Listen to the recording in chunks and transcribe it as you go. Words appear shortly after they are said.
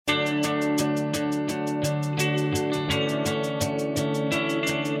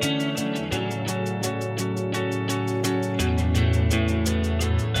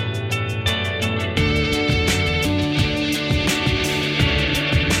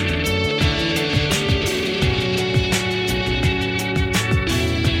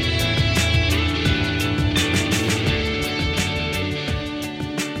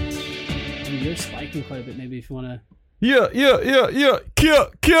Yeah. Yeah,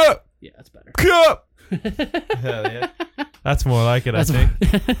 that's better. Hell yeah. That's more like it, I think.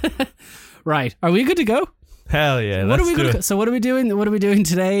 Right. Are we good to go? Hell yeah. So what are we doing? What are we doing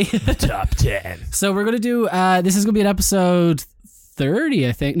today? Top 10. So we're going to do, this is going to be an episode 30,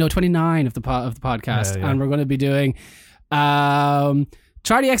 I think. No, 29 of the podcast. Yeah. And we're going to be doing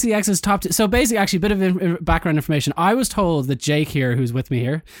Charli XCX's top... So basically, actually, a bit of background information. I was told that Jake here, who's with me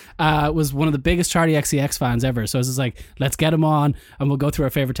here, was one of the biggest Charli XCX fans ever. So I was just like, let's get him on and we'll go through our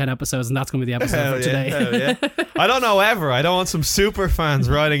favorite 10 episodes, and that's going to be the episode for today. Hell yeah. I don't know ever. I don't want some super fans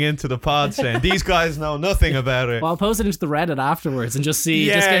writing into the pod saying, these guys know nothing about it. Well, I'll post it into the Reddit afterwards and just see...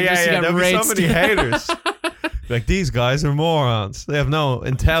 There'll be so many haters. Like, these guys are morons. They have no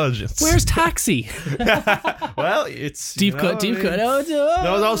intelligence. Where's Taxi? Well, it's... Deep cut.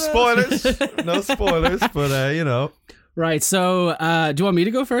 No spoilers. No spoilers, but, Right, so do you want me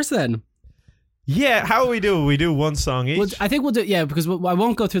to go first then? Yeah, how we do? We do one song each? I think we'll do... Yeah, because I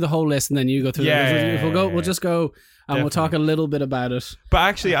won't go through the whole list and then you go through We'll just go and we'll talk a little bit about it. But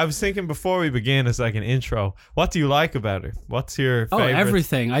actually, I was thinking before we begin, as like an intro, what do you like about it? What's your favorite? Oh,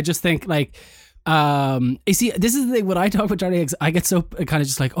 everything. I just think, like... you see, this is the thing when I talk about Charli X, I get so kind of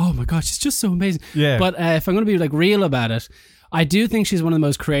just like, oh my god, she's just so amazing. Yeah. But if I'm going to be like real about it, I do think she's one of the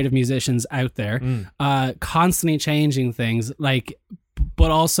most creative musicians out there. Constantly changing things, like,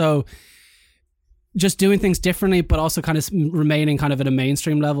 but also just doing things differently, but also kind of remaining kind of at a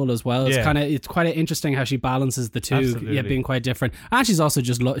mainstream level as well. It's quite interesting how she balances the two. Absolutely. Yet being quite different. And she's also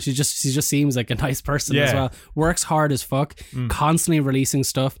she just seems like a nice person as well. Works hard as fuck. Constantly releasing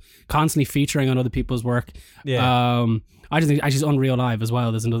stuff. Constantly featuring on other people's work. Yeah. I just think she's unreal live as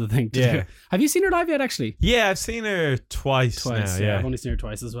well. There's another thing to do. Have you seen her live yet? Actually. Yeah, I've seen her twice now. Yeah, I've only seen her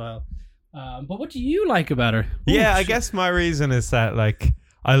twice as well. But what do you like about her? I guess my reason is that, like,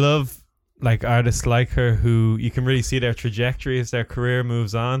 I love, like, artists like her who you can really see their trajectory as their career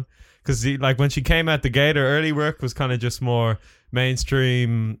moves on. Because, like, when she came out the gate, her early work was kind of just more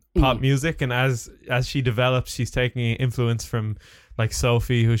mainstream pop music, and as she develops, she's taking influence from, like,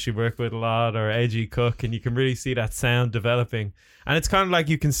 Sophie, who she worked with a lot, or A.G. Cook, and you can really see that sound developing. And it's kind of like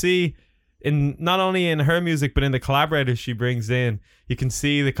you can see in not only in her music, but in the collaborators she brings in, you can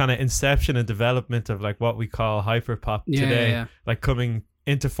see the kind of inception and development of, like, what we call hyper pop today, like, coming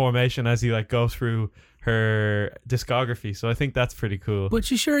into formation as you, like, go through her discography. So I think that's pretty cool. But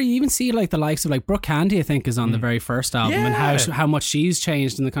you even see, like, the likes of, like, Brooke Candy, I think, is on the very first album, and how much she's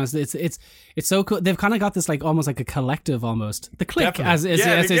changed in the kind of, it's so cool. They've kind of got this, like, almost like a collective, almost the clique, as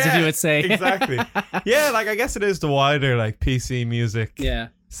you would say. Exactly. Like, I guess it is the wider, like, PC music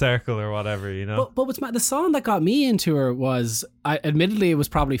circle or whatever, But what's the song that got me into her was, admittedly, it was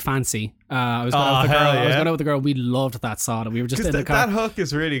probably Fancy. I was going out with the girl. I was going out with the girl. We loved that song, and we were just in the car. That hook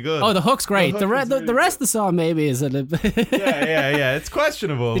is really good. Oh, the hook's great. The rest of the song maybe is a little. yeah. It's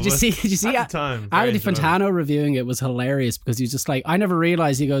questionable. Did you see? Anthony Fantano reviewing it was hilarious because he's just like, I never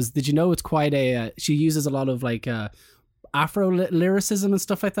realized. He goes, did you know it's quite a? She uses a lot of, like, Afro lyricism and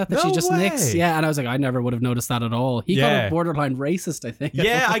stuff like that she just nicks. Yeah, and I was like, I never would have noticed that at all. He got borderline racist, I think.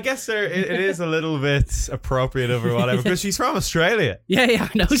 Yeah, I guess it is a little bit appropriate of her, whatever, because she's from Australia. Yeah,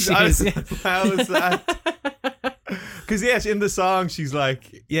 I know she is. How is that? Because in the song she's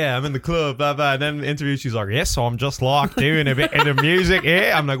like, I'm in the club, blah blah, and then in the interview she's like, yes, so I'm just like doing a bit of the music.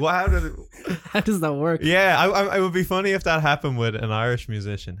 I'm like, well, how does that work? Yeah, it would be funny if that happened with an Irish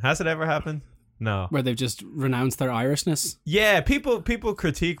musician. Has it ever happened? No. Where they've just renounced their Irishness? Yeah, people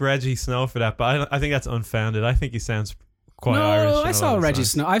critique Reggie Snow for that, but I think that's unfounded. I think he sounds quite Irish. No, I saw Reggie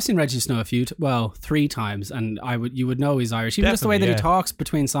Snow. I've seen Reggie Snow 3 times, and you would know he's Irish. Even just the way that he talks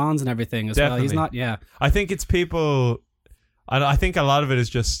between songs and everything as well. He's not, I think it's people... I think a lot of it is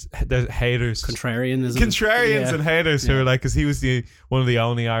just there's haters. Contrarians and haters who are like, because he was one of the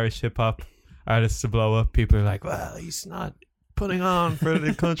only Irish hip-hop artists to blow up. People are like, well, he's not putting on for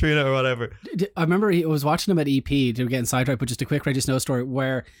the country or whatever. I remember I was watching him at EP, to getting sidetracked, but just a quick Reggie Snow story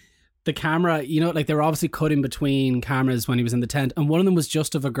where the camera, like, they were obviously cutting between cameras when he was in the tent, and one of them was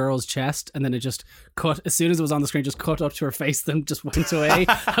just of a girl's chest, and then it just cut, as soon as it was on the screen, just cut up to her face, then just went away.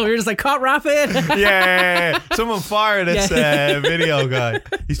 And we were just like, cut rapid. Yeah. Someone fire this video guy.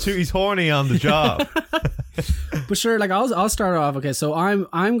 He's horny on the job. But sure, like, I'll start off. Okay, so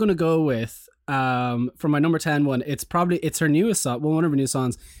I'm gonna go with for my number 10 one, it's her newest song. Well, one of her new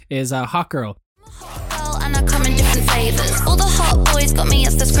songs is Hot Girl. And I come in different flavors. All the hot boys got me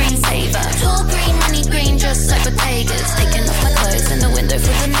as the screensaver. Tall green, money green, just like Bottegas. Taking off my clothes in the window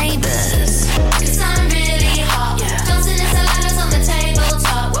for the neighbours. 'Cause I'm really hot. Dancing in saladas on the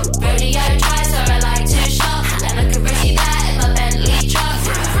tabletop. Rodeo tries where I like to shop. And I could really that in my Bentley truck.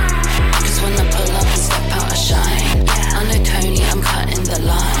 'Cause when I pull up and step out, I shine.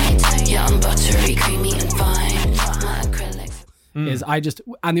 Is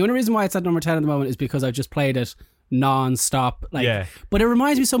and the only reason why it's at number 10 at the moment is because I've just played it non-stop. Like, but it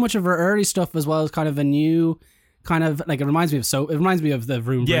reminds me so much of her early stuff as well as kind of a new kind of like, it reminds me of the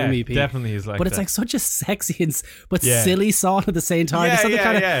Vroom Vroom EP. Definitely is like but it's that. like such a sexy but silly song at the same time.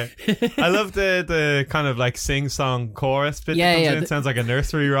 I love the kind of like sing-song chorus bit that comes in. It sounds like a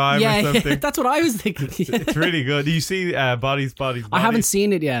nursery rhyme or something. That's what I was thinking. It's really good. Do you see Bodies? I haven't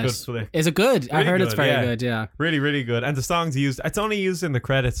seen it yet. Good flick. Is it good? Really I heard good, it's very good, yeah. Really, really good. And the song's it's only used in the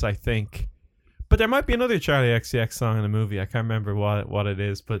credits, I think. But there might be another Charli XCX song in the movie. I can't remember what it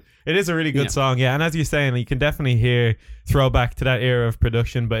is, but it is a really good song. Yeah, and as you're saying, you can definitely hear throwback to that era of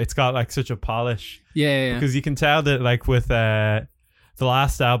production, but it's got like such a polish. Yeah. Because you can tell that like with the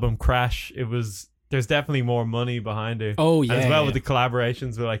last album, Crash, there's definitely more money behind her. Oh, yeah. And as well with the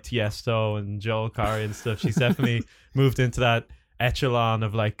collaborations with like Tiesto and Joel Corry and stuff, she's definitely moved into that echelon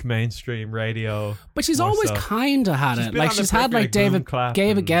of like mainstream radio. But she's always kind of had it. Like she's had like David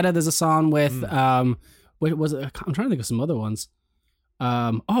Guetta. There's a song with what was it? I'm trying to think of some other ones.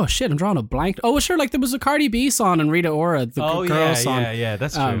 Oh shit, I'm drawing a blank. Oh sure, like there was a Cardi B song and Rita Ora, the girls song. Yeah,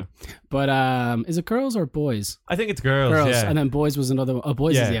 that's true. But is it girls or boys? I think it's girls. Yeah. And then boys was another one. Oh,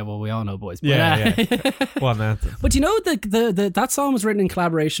 boys is well, we all know boys. But, One anthem. But you know that song was written in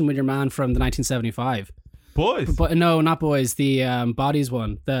collaboration with your man from the 1975. Boys? But no, not Boys. The Bodies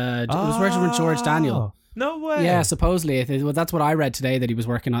one. It was working with George Daniel. No way. Yeah, supposedly. That's what I read today, that he was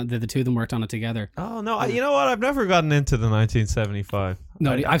working on. The two of them worked on it together. Oh no! You know what? I've never gotten into the 1975.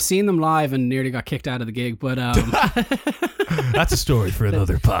 No, I've seen them live and nearly got kicked out of the gig. But that's a story for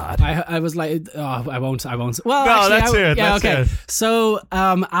another pod. I was like, I won't. Well, no, actually, that's it. So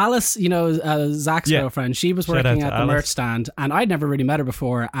Alice, Zach's girlfriend, she was working at the merch stand, and I'd never really met her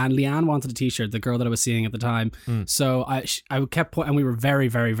before. And Leanne wanted a T-shirt, the girl that I was seeing at the time. So I kept and we were very,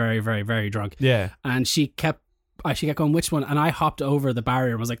 very, very, very, very drunk. Yeah, and she kept going, which one? And I hopped over the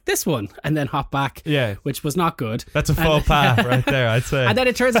barrier and was like, this one, and then hopped back. Yeah, which was not good. That's a faux pas right there, I'd say. And then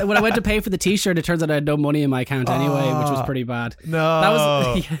it turns out when I went to pay for the T-shirt, it turns out I had no money in my account anyway, which was pretty bad. No, that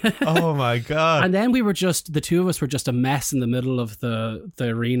was oh my god. And then the two of us were just a mess in the middle of the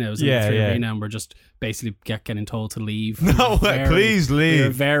arena. It was in the arena, and we're just basically getting told to leave. No, please leave. We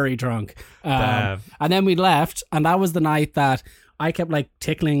were very drunk. And then we left, and that was the night that I kept like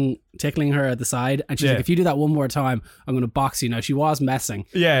tickling her at the side, and she's like, if you do that one more time, I'm going to box you. Now she was messing.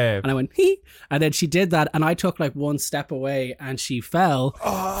 Yeah. And I went, hee. And then she did that, and I took like one step away, and she fell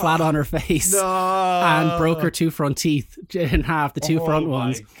flat on her face and broke her two front teeth in half, the two front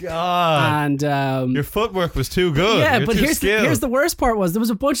ones. Oh my God. And your footwork was too good. Yeah, You're but here's the worst part was there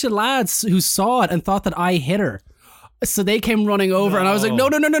was a bunch of lads who saw it and thought that I hit her. So they came running over, and I was like, no,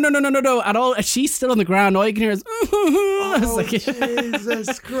 at all. And she's still on the ground. All you can hear is, I was like,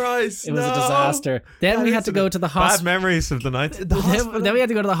 Jesus Christ. It was a disaster. Then we had to go to the hospital. Bad memories of the night. Then we had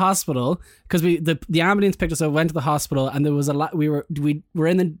to go to the hospital because the ambulance picked us up, went to the hospital, and there was a lot. We were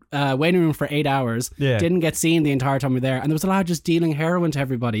in the waiting room for 8 hours. Yeah. Didn't get seen the entire time we were there, and there was a lad just dealing heroin to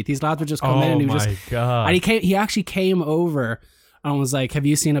everybody. These lads would just come in, and he was God. And he actually came over and was like, "Have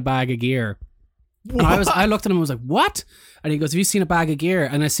you seen a bag of gear?" And I looked at him and was like, what? And he goes, have you seen a bag of gear?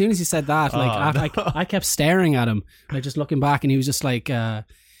 And as soon as he said that, I kept staring at him, like just looking back, and he was just like, he was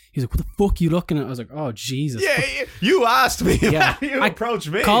like, what the fuck are you looking at? I was like, oh, Jesus. Yeah, you asked me. Yeah. You approached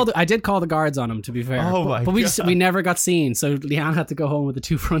me. I did call the guards on him, to be fair. Oh, my God. But we never got seen. So Leanne had to go home with the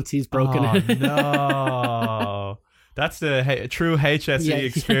two front teeth broken. Oh, no. That's the true HSE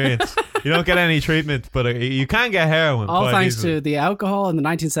experience. You don't get any treatment, but you can get heroin. All thanks to the alcohol in the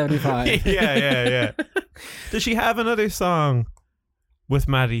 1975. Yeah. Does she have another song with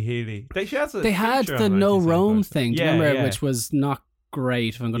Maddie Healy? They had the No Rome thing, do you remember? Which was not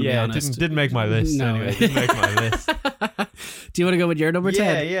great, if I'm going to be honest. Didn't make my list anyway. Didn't make my list. Do you want to go with your number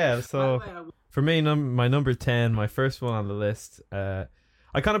 10? Yeah. So for me, my number 10, my first one on the list, I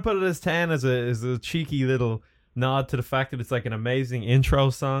kind of put it as 10 as a cheeky little nod to the fact that it's like an amazing intro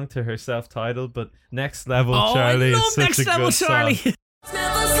song to her self-titled, but Next Level Charli is such a good song.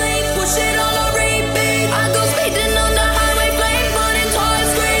 Never sleep, push it all on repeat. I go speeding on the highway, flame burning toy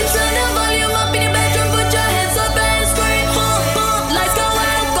screen. Turn the volume up in your bedroom, put your hands up and scream. Lights go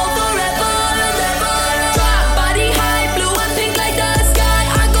out, go forever and ever. Drop body high, blue and pink like the sky.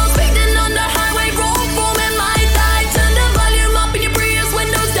 I go speeding on the highway, roll boom in my thigh. Turn the volume up in your Prius,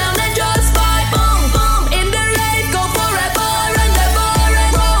 windows down and just fight. Boom, boom, in the rain, go forever and ever. And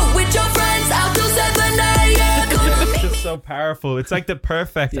roll with your friends out till 7 a.m. It's just so powerful. It's like the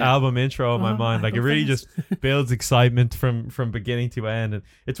perfect album intro in my mind. Like it really just builds excitement from beginning to end, and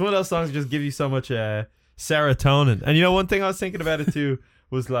it's one of those songs that just give you so much serotonin. And you know, one thing I was thinking about it too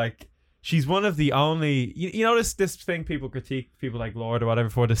was like she's one of the only, you know this thing people critique people like Lord or whatever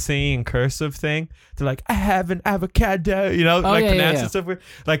for, the singing cursive thing. They're like, I have an avocado, you know, like pronouncing stuff with.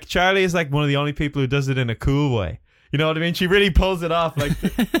 Like Charli is like one of the only people who does it in a cool way. You know what I mean? She really pulls it off. Like,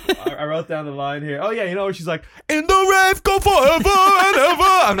 I wrote down the line here. Oh yeah, you know where she's like, in the rave, go forever and ever.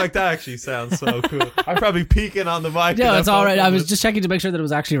 I'm like, that actually sounds so cool. I'm probably peeking on the mic. Yeah, it's all right. I was just checking to make sure that it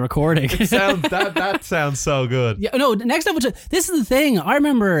was actually recording. It sounds that sounds so good. Yeah, no. Next up, this is the thing. I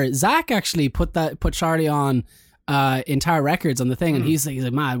remember Zach actually put Charli on entire records on the thing, and he's like,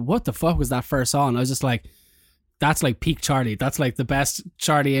 man, what the fuck was that first song? I was just like, that's like peak Charli. That's like the best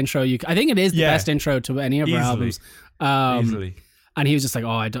Charli intro. I think it is the best intro to any of her albums. Easily. And he was just like, oh,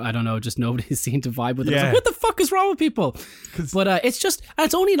 I don't know, just nobody seemed to vibe with it. I was like, what the fuck is wrong with people? But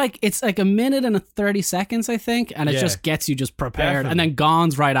it's only like, it's like a minute and 30 seconds, I think, and it just gets you just prepared. Definitely. And then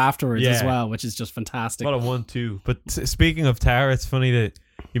Gone's right afterwards as well, which is just fantastic. What a 1-2. But speaking of Tara, it's funny that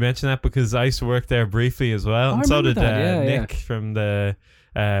you mentioned that because I used to work there briefly as well. And so did Nick from the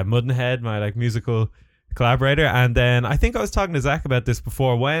Muddenhead, my like musical collaborator. And then I think I was talking to Zach about this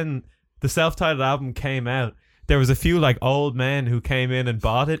before. When the self-titled album came out, there was a few like old men who came in and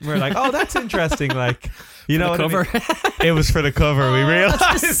bought it, and we were like, oh, that's interesting. Like, you know, cover. I mean? It was for the cover. We realized.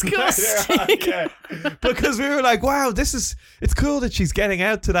 That's disgusting. Because we were like, wow, it's cool that she's getting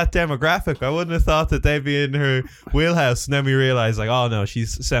out to that demographic. I wouldn't have thought that they'd be in her wheelhouse. And then we realized, like, oh no,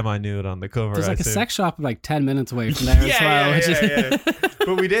 she's semi-nude on the cover. There's like a sex shop like 10 minutes away from there as well.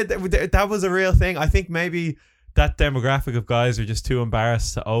 But we did. That was a real thing. I think maybe that demographic of guys are just too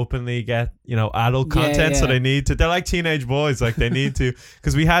embarrassed to openly get, you know, adult content, so they need to. They're like teenage boys, like they need to.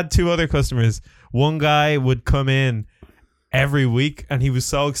 Because we had 2 other customers. One guy would come in every week, and he was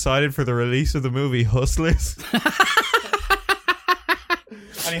so excited for the release of the movie Hustlers.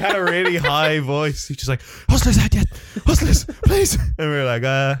 And he had a really high voice. He's just like, Hustlers out yet? Hustlers, please. And we were like,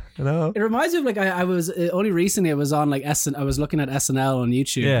 no. It reminds me of like, I was only recently, I was on like I was looking at SNL on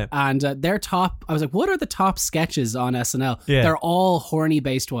YouTube, and their top, I was like, what are the top sketches on SNL? They're all horny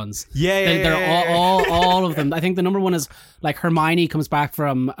based ones. They're all of them. I think the number one is like Hermione comes back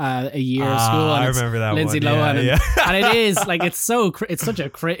from a year of school, and I remember that Lindsay one. Lohan, and it is like, it's such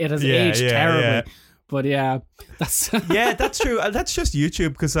a it has aged terribly. But that's that's true. That's just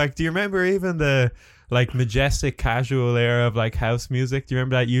YouTube. Because like, do you remember even the like majestic casual era of like house music? Do you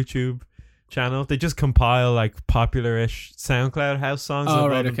remember that YouTube channel? They just compile like popular-ish SoundCloud house songs and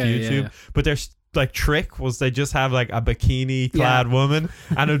upload them to YouTube. But their like trick was they just have like a bikini clad woman,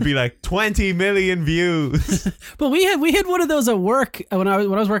 and it would be like 20 million views. But we had one of those at work when I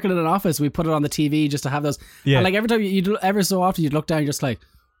was working in an office. We put it on the TV just to have those. And like every time ever so often you'd look down, you're just like,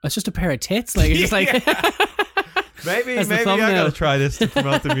 it's just a pair of tits. Like, you're just like, maybe I gotta try this to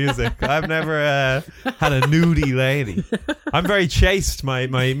promote the music. I've never had a nudie lady. I'm very chaste. My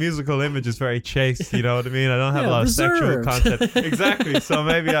musical image is very chaste. You know what I mean? I don't have a lot reserved. of sexual content. Exactly. So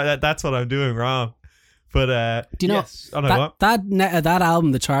maybe that's what I'm doing wrong. But do you know that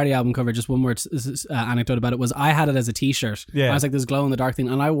album, the Charli album cover? Just one more anecdote about it was I had it as a T-shirt. I was like this glow in the dark thing,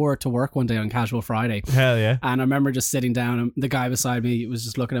 and I wore it to work one day on Casual Friday. Hell yeah! And I remember just sitting down, and the guy beside me was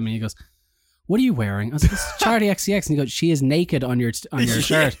just looking at me. He goes, "What are you wearing?" I was like, "This is Charli XCX," and he goes, "She is naked on your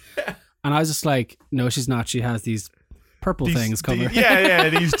shirt." And I was just like, "No, she's not. She has these purple things covering."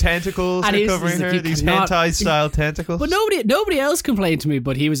 These tentacles are covering her. These hentai style tentacles. But nobody else complained to me.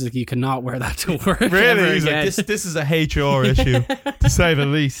 But he was like, "You cannot wear that to work." Really? He's like, this is a HR issue, to say the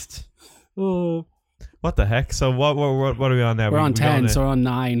least. Oh, what the heck? So what are we on now? We're on 10, so we're on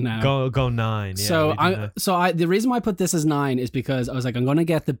 9 now. Go 9. Yeah, so the reason why I put this as 9 is because I was like, I'm gonna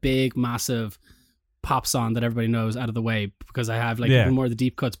get the big massive pop song that everybody knows out of the way, because I have like even more of the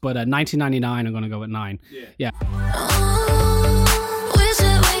deep cuts. But 1999, I'm gonna go with 9. Yeah. Wish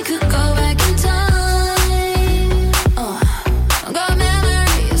that we could go back in time. I got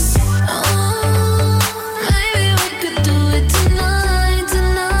memories. Maybe we could do it tonight.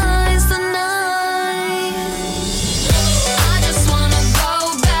 Tonight's the night. I just wanna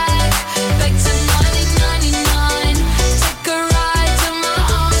go back to 1999. Take a ride to my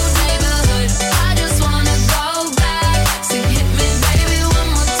old neighborhood. I just wanna go back. Sing hit me baby one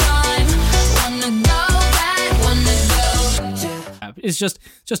more time. Wanna go back, wanna go. It's just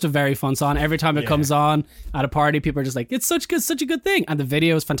a very fun song. Every time it comes on at a party, people are just like, it's such a good thing. And the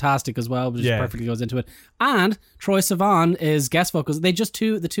video is fantastic as well, which perfectly goes into it. And Troye Sivan is guest vocals. They just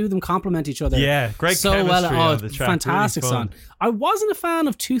the two of them complement each other. Yeah, great so chemistry well. on the track. Fantastic really song. I wasn't a fan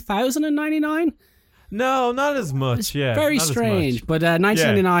of 2099. No, not as much. It's very strange. But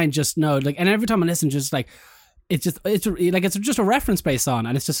 1999, just no. Like, and every time I listen, just like, it's just a reference based on,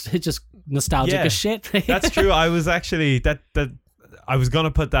 and it's just nostalgic as shit. That's true. I was actually I was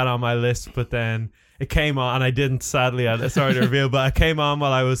gonna put that on my list, but then it came on, and I didn't. Sadly, sorry to reveal, but it came on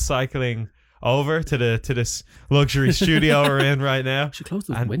while I was cycling over to this luxury studio we're in right now. She closed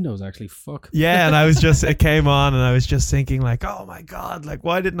those windows. Actually, fuck. Yeah, and it came on, and I was just thinking like, oh my god, like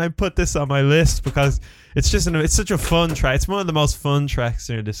why didn't I put this on my list? Because it's such a fun track. It's one of the most fun tracks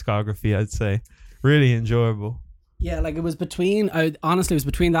in her discography, I'd say. Really enjoyable. Yeah, like it was between. Honestly, it was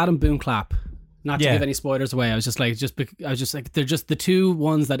between that and Boom Clap. Not to give any spoilers away. I was just like, they're just the two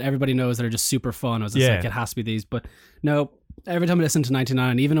ones that everybody knows that are just super fun. I was just like, it has to be these. But no, every time I listen to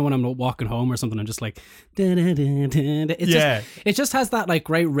 99, even when I'm walking home or something, I'm just like, it just has that like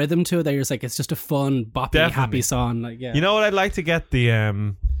great rhythm to it that you're just like, it's just a fun, boppy, happy song. Like, yeah. You know what I'd like to get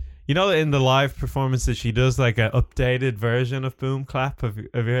the you know, in the live performances, she does like an updated version of Boom Clap. Have you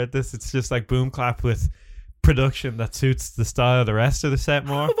heard this? It's just like Boom Clap with production that suits the style of the rest of the set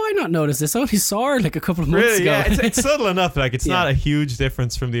more. How have I not noticed this? I only saw her like a couple of months ago. Yeah, it's subtle enough. Like it's not a huge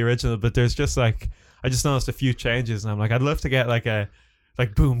difference from the original, but there's just like, I just noticed a few changes, and I'm like, I'd love to get like a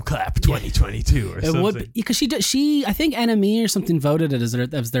Boom Clap 2022 or something. Would, because she I think NME or something voted it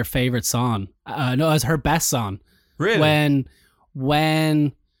as their favorite song. No, as her best song. Really?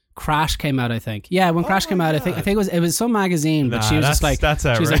 When Crash came out, I think. Yeah, when Crash came out, I think it was some magazine, but she was just like,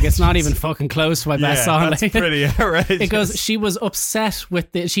 she's like, it's not even fucking close to my best song. That's pretty outrageous. Because she was upset with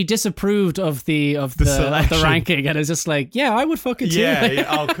she disapproved of the ranking, and it's just like, yeah, I would fucking too. Yeah.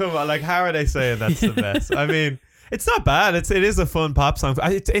 Oh, come on. Like, how are they saying that's the best? I mean, it's not bad. It is a fun pop song.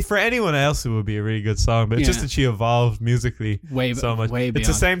 For anyone else, it would be a really good song. But it's just that she evolved musically so much. It's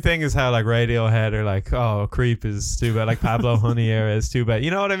the same thing as how like Radiohead are like, oh, Creep is too bad. Like Pablo Honey era is too bad.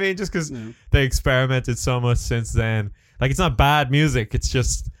 You know what I mean? Just because they experimented so much since then. Like, it's not bad music. It's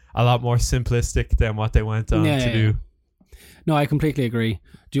just a lot more simplistic than what they went on to do. No, I completely agree.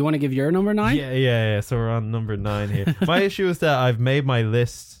 Do you want to give your number 9? Yeah. So we're on number 9 here. My issue is that I've made my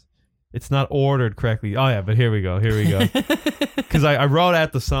list. It's not ordered correctly. Oh yeah, but here we go. Because I wrote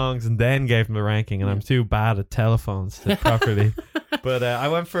out the songs and then gave them the ranking, and I'm too bad at telephones to properly. But I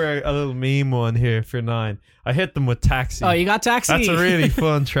went for a little meme one here for 9. I hit them with Taxi. Oh, you got Taxi? That's a really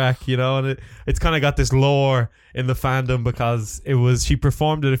fun track, you know, and it's kind of got this lore in the fandom because she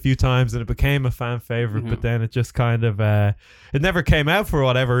performed it a few times and it became a fan favorite, but then it just kind of it never came out for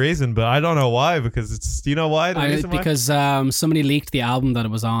whatever reason, but I don't know why, because do you know why? Because somebody leaked the album that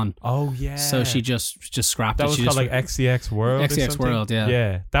it was on. Oh yeah. So she just scrapped it. That was called like XCX World. XCX World, yeah.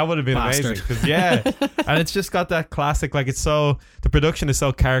 Yeah, that would have been amazing. Cause, and it's just got that classic, like the production is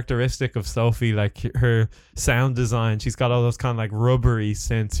so characteristic of Sophie, like her sound design. She's got all those kind of like rubbery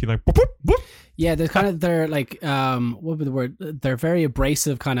synths. You're like, boop, boop, boop. Yeah, they're like what would the word? They're very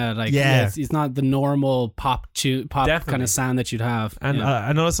abrasive, kind of like it's not the normal pop kind of sound that you'd have. And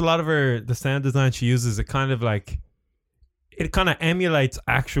I noticed a lot of the sound design she uses, it kind of emulates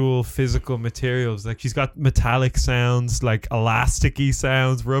actual physical materials. Like she's got metallic sounds, like elasticy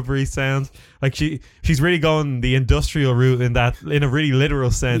sounds, rubbery sounds. Like she's really going the industrial route in a really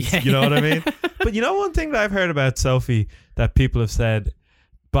literal sense. You know what I mean? But you know, one thing that I've heard about Sophie that people have said,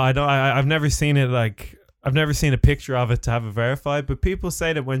 but I've never seen it. Like, I've never seen a picture of it to have it verified, but people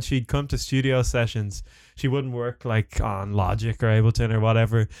say that when she'd come to studio sessions, she wouldn't work like on Logic or Ableton or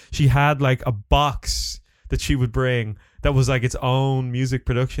whatever. She had like a box that she would bring that was like its own music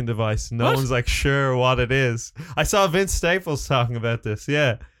production device. No one's like sure what it is. I saw Vince Staples talking about this.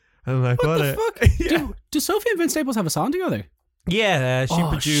 Yeah. I'm like, what the fuck? Do Sophie and Vince Staples have a song together? Yeah, she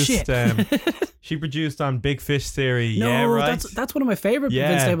produced. She produced on Big Fish Theory. No, yeah, right. That's one of my favorite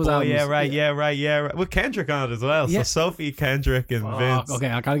Vince Staples albums. Yeah, right. With Kendrick on it as well. Yeah. So Sophie, Kendrick, and Vince. Okay,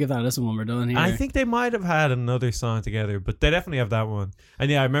 I gotta give that a listen when we're done here. I think they might have had another song together, but they definitely have that one.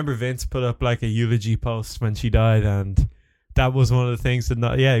 And yeah, I remember Vince put up like a eulogy post when she died, and that was one of the things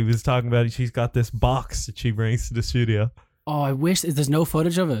that. He was talking about it. She's got this box that she brings to the studio. Oh, I wish there's no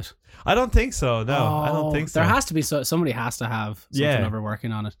footage of it. I don't think so. No, I don't think so. There has to be somebody has to have something of her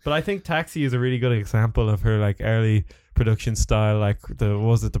working on it. But I think Taxi is a really good example of her like early production style. Like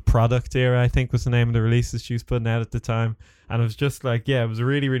the Product era, I think was the name of the releases she was putting out at the time. And it was just like, it was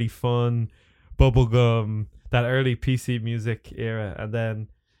really, really fun, bubblegum, that early PC music era. And then,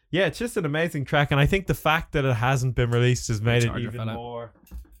 it's just an amazing track. And I think the fact that it hasn't been released has made it even more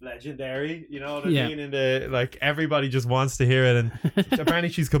legendary, you know what I mean? And like everybody just wants to hear it, and apparently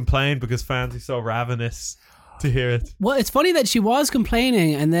she's complained because fans are so ravenous to hear it. Well, it's funny that she was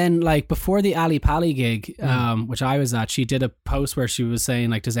complaining, and then like before the Ali Pali gig, which I was at, she did a post where she was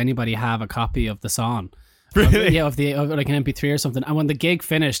saying like, does anybody have a copy of the song? Really? Of like an MP3 or something. And when the gig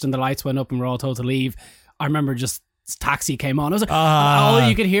finished and the lights went up and we're all told to leave, I remember just Taxi came on. I was like, all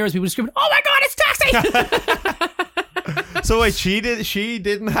you could hear is people screaming, "Oh my god, it's Taxi!" So wait, she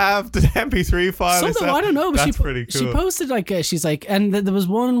didn't have the MP3 file. Something, I don't know, but that's pretty cool. She posted like she's like, and there was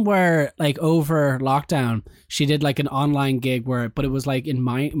one where like over lockdown she did like an online gig but it was like in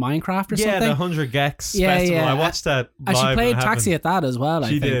Minecraft or something. Yeah, the 100 Gex Yeah, festival. yeah. I watched that And live she played when it Taxi happened. at that as well.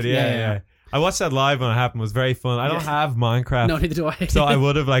 She did, yeah. I watched that live when it happened. It was very fun. I don't have Minecraft. No, neither do I. So I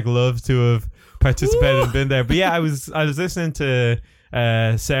would have like loved to have participated and been there. But yeah, I was listening to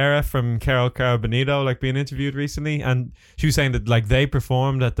Sarah from Carol Benito like being interviewed recently, and she was saying that like they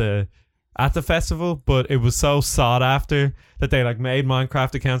performed at the festival, but it was so sought after that they like made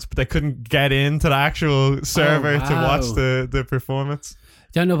Minecraft accounts, but they couldn't get into the actual server to watch the performance.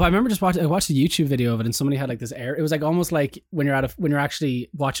 Yeah, no, but I remember I watched a YouTube video of it, and somebody had like this air. It was like almost like when you're actually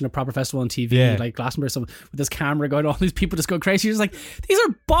watching a proper festival on TV, like Glastonbury or something, with this camera going, all these people just go crazy. You're just like, these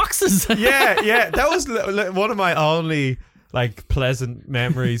are boxes. Yeah. That was one of my only like pleasant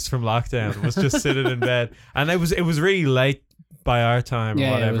memories from lockdown, was just sitting in bed, and it was really late by our time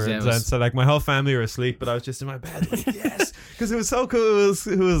or whatever. It was. So like my whole family were asleep, but I was just in my bed like, yes, because it was so cool.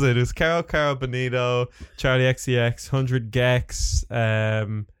 Who was it? It was Carol Benito, Charli XCX, 100 Gex.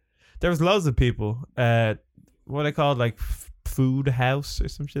 There was loads of people. What are they called? Like Food House or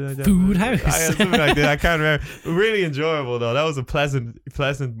some shit like that. Food House. Something like that. I can't remember. Really enjoyable though. That was a pleasant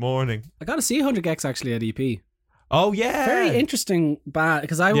morning. I got to see 100 Gex actually at EP. Oh yeah, very interesting band,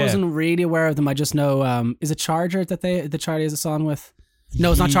 because I wasn't really aware of them. I just know is it Charger that Charli has a song with?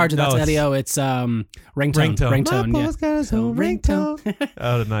 No, it's not Charger. That's Elio. It's Ringtone. Ringtone. Yeah. So Ringtone.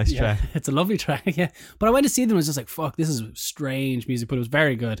 Oh, a nice track. It's a lovely track. Yeah, but I went to see them. I was just like, fuck, this is strange music, but it was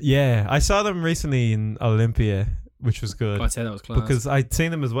very good. Yeah, I saw them recently in Olympia, which was good. I'd say that was class. Because I'd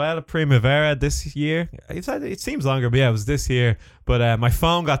seen them as well at Primavera this year. It seems longer, but yeah, it was this year. But my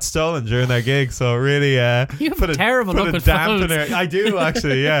phone got stolen during their gig, so it really put a dampener. I do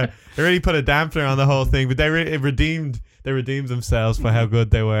actually, yeah. It really put a dampener on the whole thing. But they redeemed themselves for how good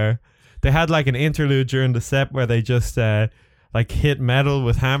they were. They had like an interlude during the set where they just like hit metal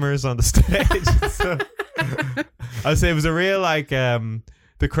with hammers on the stage. So, I'd say it was a real like the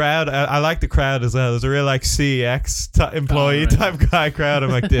crowd. I like the crowd as well. It was a real like CX employee type guy crowd.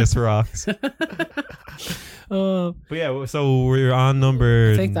 I'm like, this rocks. But yeah, so we're on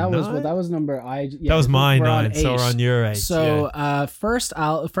number. I think that 9? was number that was my 9. So we're on your 8. So first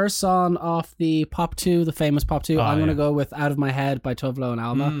song off the Pop 2, the famous Pop 2. I'm gonna go with "Out of My Head" by Tovlo and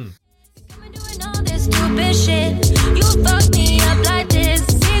Alma. Doing all this stupid shit. You fucked me up like this.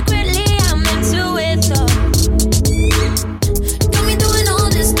 Secretly, I'm into it. Got me doing all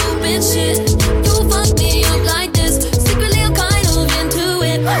this stupid shit. You fucked me up like this. Secretly, I'm kind of into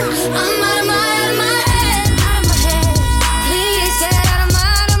it. I'm out of my head. Out of my head. Please get out of my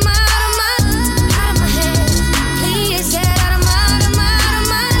head. Please get out of my head.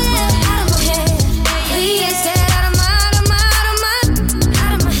 Out of my head. Please get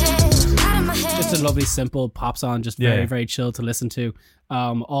out of my head. Just a lovely, simple pop song, just very, very chill to listen to.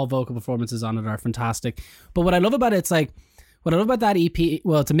 All vocal performances on it are fantastic. But what I love about it, what I love about that EP,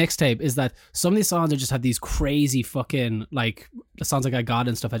 well, it's a mixtape, is that some of these songs just have these crazy fucking, like, the songs like I Got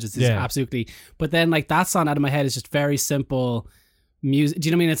and stuff. Absolutely. But then, like, that song Out of My Head is just very simple music. Do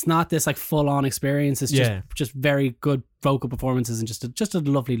you know what I mean? It's not this, like, full-on experience. It's just very good vocal performances and just a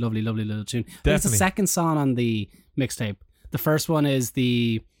lovely, lovely, lovely little tune. It's the second song on the mixtape. The first one is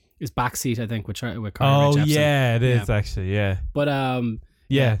Backseat, I think, with Carly Rae Jepsen. Yeah, it is actually, yeah. But,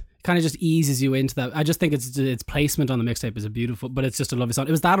 kind of just eases you into that. I just think its placement on the mixtape is a beautiful, but it's just a lovely song.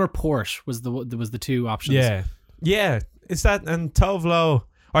 It was that or Porsche was the two options. Yeah. It's that and Tovlo, or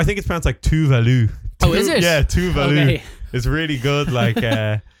I think it's pronounced like Tuvalu. Oh, is it? Yeah, Tuvalu. Okay. It's really good, like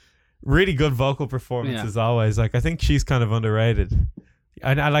really good vocal performances always. Like I think she's kind of underrated.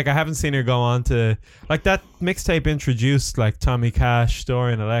 I haven't seen her go on to like that mixtape introduced like Tommy Cash,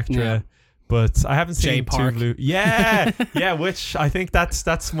 Story and Electra. Yeah. But I haven't seen Tuvalu. Yeah, which I think that's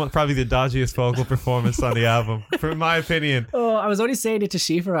probably the dodgiest vocal performance on the album, for my opinion. Oh, I was only saying it to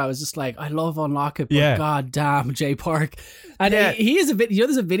Schiefer. I was just like, I love Unlock It, but god damn, Jay Park. And he is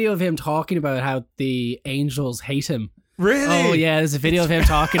there's a video of him talking about how the Angels hate him. Really? Oh yeah, there's a video of him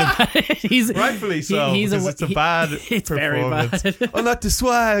talking about it. He's rightfully so. It's a bad it's performance. Very bad. Unlock the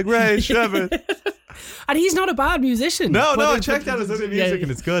swag, Ray Sherman. And he's not a bad musician. No, I checked out his other music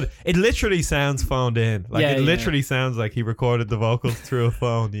and it's good. It literally sounds phoned in. Like it literally sounds like he recorded the vocals through a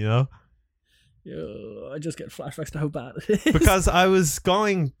phone, you know? I just get flashbacks to how bad it is. Because I was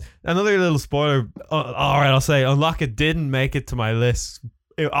going, another little spoiler, alright, I'll say Unlock It didn't make it to my list.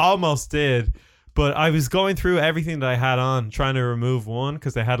 It almost did. But I was going through everything that I had on, trying to remove one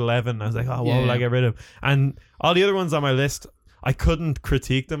because they had 11. I was like, what will I get rid of? And all the other ones on my list, I couldn't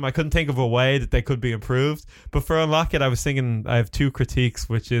critique them. I couldn't think of a way that they could be improved. But for Unlock It, I was thinking I have two critiques,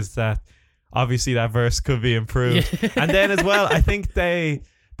 which is that obviously that verse could be improved. Yeah. And then as well, I think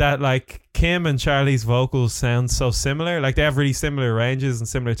that like Kim and Charlie's vocals sound so similar. Like they have really similar ranges and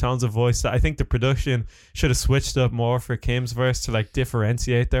similar tones of voice that I think the production should have switched up more for Kim's verse to like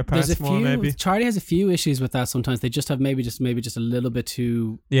differentiate their parts more maybe. Charlie has a few issues with that sometimes. They just have maybe just a little bit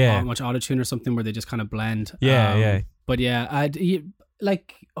too much autotune or something where they just kind of blend. Yeah. But yeah,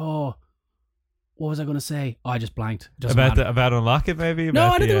 what was I going to say? Oh, I just blanked. About Unlock It, maybe. No,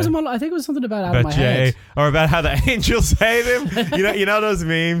 I think it was something about out of my Jay, head, or about how the angels hate him. you know those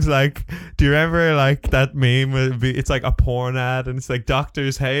memes. Like, do you remember like that meme? It's like a porn ad, and it's like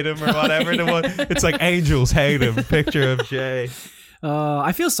doctors hate him or whatever. The one, it's like angels hate him. Picture of Jay.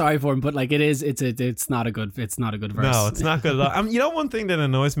 I feel sorry for him, but like it's not a good verse. No, it's not good. You know, one thing that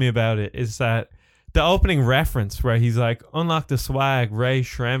annoys me about it is that the opening reference where he's like, unlock the swag, Ray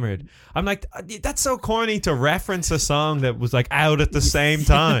Shremmerd. I'm like, that's so corny to reference a song that was like out at the same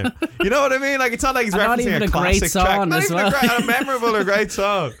time. You know what I mean? Like, it's not like he's referencing a classic track. Not even a memorable or great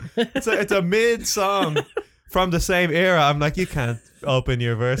song. It's a mid song from the same era. I'm like, you can't open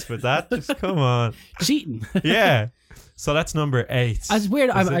your verse with that. Just come on. Cheating. Yeah. So that's number 8. It's weird.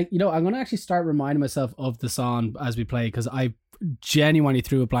 I'm going to actually start reminding myself of the song as we play, because I genuinely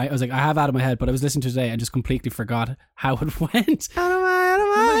threw a blind. I was like, I have out of my head, but I was listening to it today and just completely forgot how it went. Out of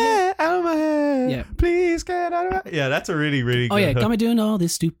my head. Yeah. Please get out of my head. Yeah, that's a really, really good hook. Got me doing all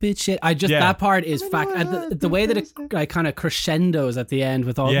this stupid shit. That part is fact. The way that it like kind of crescendos at the end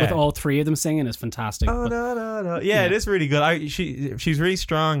with all three of them singing is fantastic. Oh, no. Yeah, it is really good. She's really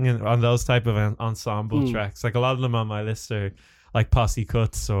strong on those type of ensemble tracks. Like a lot of them on my list are like posse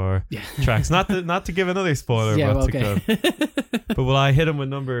cuts or tracks. Not to give another spoiler about what's to come. But will I hit him with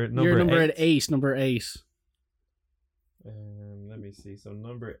number You're number 8? 8. Number 8. Let me see. So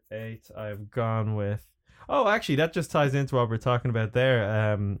number 8, I've gone with. Oh, actually, that just ties into what we're talking about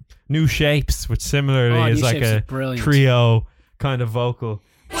there. New Shapes, which similarly is like a trio kind of vocal.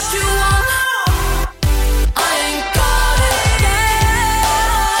 What you want? I ain't got it.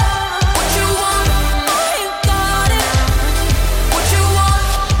 What you want? I ain't got it. What you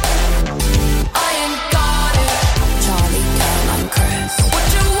want? I ain't got it. Charlie, Caroline, Chris. What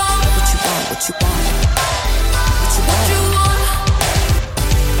you want? What you want? What you want? What you want?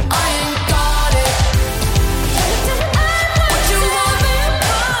 I ain't got it. What you want?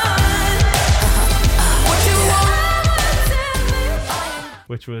 What you want?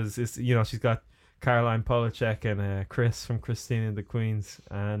 Which was, she's got Caroline Polachek and Chris from Christine and the Queens.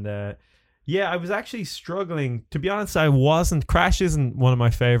 And I was actually struggling. To be honest, I wasn't. Crash isn't one of my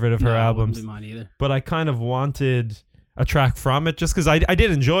favorite of her albums. Wouldn't be mine either. But I kind of wanted a track from it just because I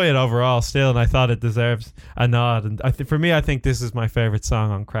did enjoy it overall still, and I thought it deserves a nod. And for me, I think this is my favorite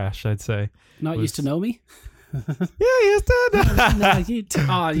song on Crash, I'd say. Used to know me? Yeah, used to know. You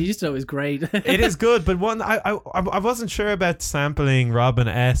used to know is great. It is good, but I wasn't sure about sampling Robin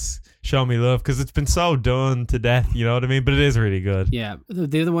S. Show Me Love because it's been so done to death, you know what I mean? But it is really good. Yeah.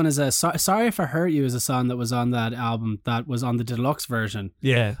 The other one is Sorry If I Hurt You is a song that was on that album that was on the deluxe version.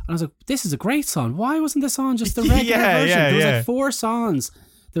 Yeah. And I was like, this is a great song. Why wasn't this on just the regular version? There was like 4 songs.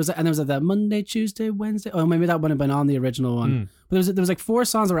 There was like that Monday, Tuesday, Wednesday. Oh, maybe that would have been on the original one. But there was like 4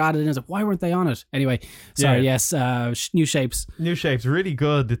 songs that were added in. I was like, why weren't they on it? Anyway, sorry. Yes, New Shapes. New Shapes, really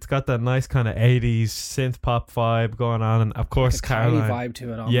good. It's got that nice kind of 80s synth pop vibe going on, and of course like Caroline vibe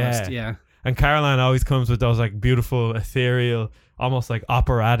to it almost. Yeah. And Caroline always comes with those like beautiful, ethereal, almost like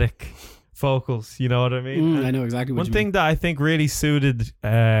operatic vocals. You know what I mean? I know exactly what you mean. One thing that I think really suited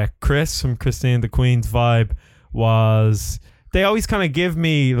Chris from Christine and the Queen's vibe was they always kind of give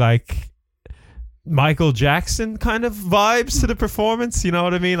me like Michael Jackson kind of vibes to the performance, you know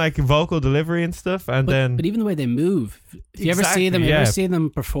what I mean, like vocal delivery and stuff. But even the way they move, if you ever see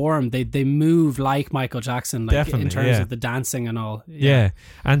them perform, they move like Michael Jackson, like in terms of the dancing and all. And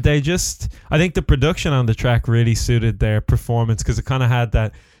I think the production on the track really suited their performance because it kind of had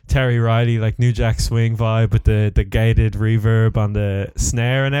that Terry Riley like New Jack Swing vibe with the gated reverb on the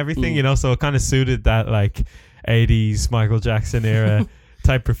snare and everything, you know, so it kind of suited that like 80s Michael Jackson era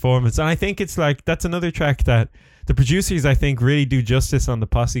type performance. And I think it's like that's another track that the producers I think really do justice on the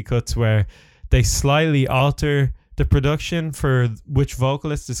posse cuts, where they slightly alter the production for which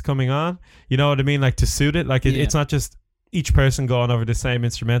vocalist is coming on, you know what I mean, like to suit it, like it's not just each person going over the same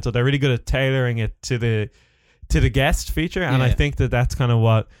instrumental. They're really good at tailoring it to to the guest feature, and I think that's kind of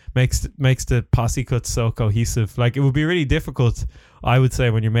what makes the posse cut so cohesive. Like, it would be really difficult, I would say,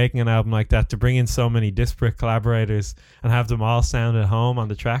 when you're making an album like that, to bring in so many disparate collaborators and have them all sound at home on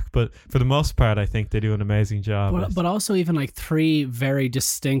the track. But for the most part, I think they do an amazing job. But also even like 3 very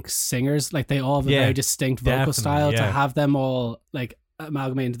distinct singers, like they all have a very distinct vocal style. To have them all like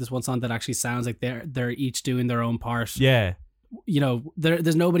amalgamate into this one song that actually sounds like they're each doing their own part. Yeah. You know,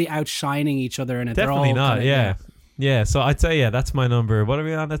 there's nobody outshining each other in it. Definitely they're all not. Yeah. So I'd say that's my number. What are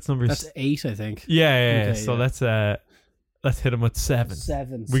we on? That's 8, I think. Yeah. Okay, so let's hit them with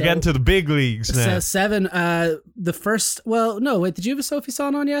 7. We're getting to the big leagues now. 7. The first. Well, no. Wait. Did you have a Sophie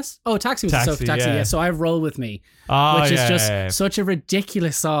song on? Yes. Oh, Taxi was a Sophie. Taxi. Yeah. So I have Roll With Me, which is just such a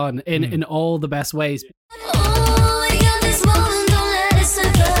ridiculous song in all the best ways. Oh, I got this moment, don't let it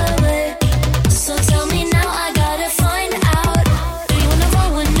slip away. So tell me now, I gotta find out. Do you wanna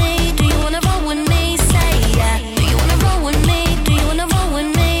roll with me? Do you wanna roll with me? Say yeah. Do you wanna roll with me? Do you wanna roll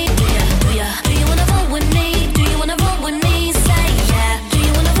with me? Yeah. Do you wanna roll with me? Do you wanna roll with me? Say yeah. Do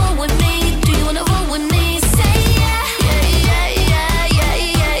you wanna roll with me? Do you wanna roll with me? Say yeah. Yeah, yeah, yeah,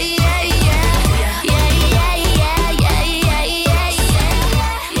 yeah, yeah, yeah, yeah, yeah,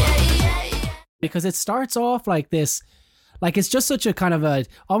 yeah. Because it starts off like this, like it's just such a kind of a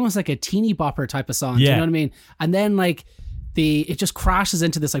almost like a teeny bopper type of song. Do you know what I mean? And then like it just crashes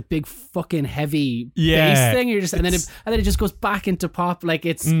into this like big fucking heavy bass thing. You're just and then it just goes back into pop. Like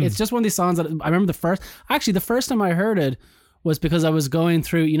it's just one of these songs that I remember the first time I heard it was because I was going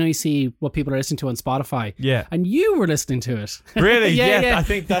through, you see what people are listening to on Spotify. Yeah. And you were listening to it. Really? yeah. I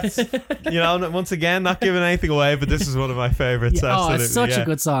think that's, once again, not giving anything away, but this is one of my favorites. Yeah. Oh, it's such a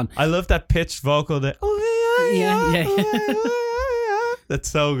good song. I love that pitched vocal that, that's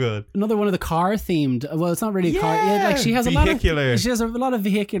so good. Another one of the car themed. Well, it's not really a car. Yeah, like she has a lot of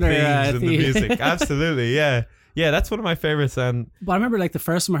vehicular themes in the music. Absolutely, yeah. Yeah, that's one of my favorites. But I remember like the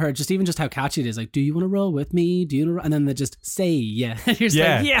first time I heard just how catchy it is. Like, do you want to roll with me? Do you? And then they just say yeah. You're just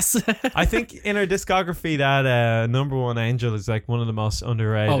like, yes. I think in her discography that Number One Angel is like one of the most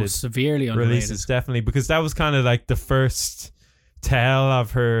underrated. Oh, severely underrated. Releases, definitely, because that was kind of like the first tell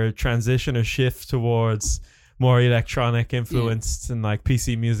of her transition or shift towards more electronic influenced and like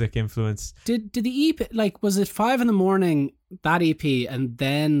PC music influenced. Did the EP, like, was it 5 in that EP and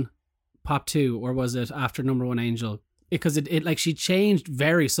then Pop 2, or was it after Number One Angel? Because it like she changed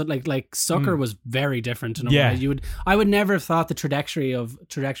very like Sucker was very different in a way. I would never have thought the trajectory of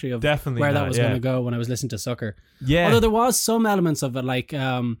definitely where not, that was going to go when I was listening to Sucker. Yeah. Although there was some elements of it, like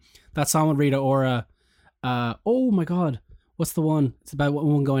that song with Rita Ora. Oh my God, what's the one? It's about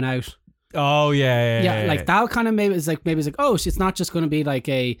one going out. Oh yeah. Like that kind of maybe it's like oh, it's not just going to be like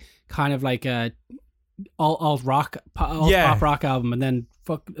a kind of like a alt rock, pop rock album, and then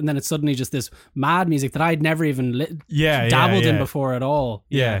it's suddenly just this mad music that I'd never even dabbled in before at all.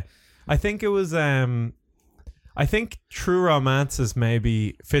 Yeah. I think it was I think True Romances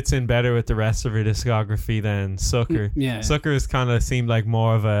maybe fits in better with the rest of her discography than Sucker. Sucker has kind of seemed like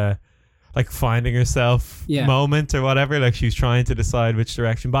more of a like finding herself moment or whatever, like she was trying to decide which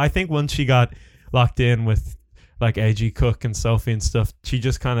direction. But I think once she got locked in with like A.G. Cook and Sophie and stuff, she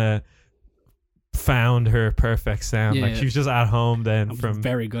just kind of found her perfect sound. She was just at home then. From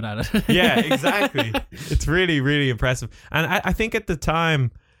very good at it. Yeah, exactly. It's really, really impressive. And I think at the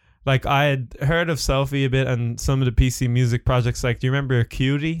time, like I had heard of Sophie a bit and some of the PC music projects. Like, do you remember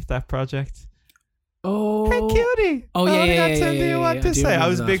Cutie, that project? Oh, hey Cutie! Oh yeah. What to say? I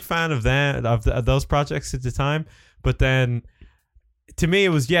was a big fan of them, of those projects at the time. But then, to me, it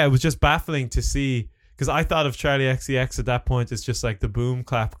was just baffling to see, because I thought of Charli XCX at that point as just like the boom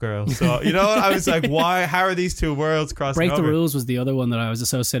clap girl. So I was like, why? How are these two worlds crossing Break over? the Rules was the other one that I was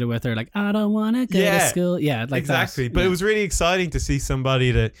associated with her. Like, I don't want to go to school. Yeah, like exactly. That. But it was really exciting to see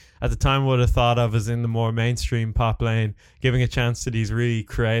somebody that at the time would have thought of as in the more mainstream pop lane, giving a chance to these really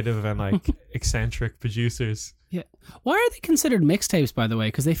creative and like eccentric producers. Yeah. Why are they considered mixtapes, by the way?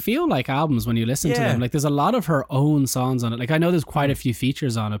 Because they feel like albums when you listen to them. Like, there's a lot of her own songs on it. Like, I know there's quite a few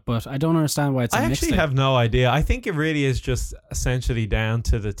features on it, but I don't understand why it's a mixtape. I actually have no idea. I think it really is just essentially down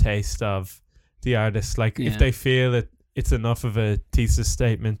to the taste of the artist. Like, if they feel that it's enough of a thesis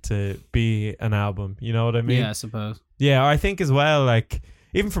statement to be an album, you know what I mean? Yeah, I suppose. Yeah, I think as well, like,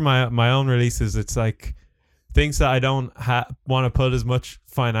 even for my own releases, it's like things that I don't want to put as much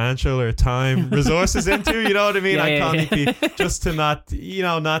financial or time resources into, you know what I mean? Iconically, just to not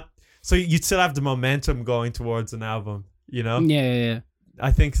so you'd still have the momentum going towards an album, you know? Yeah.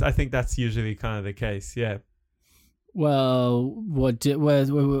 I think that's usually kind of the case, yeah. Well,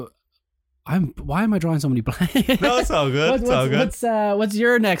 Why am I drawing so many blanks? No, it's all good. It's all good. What's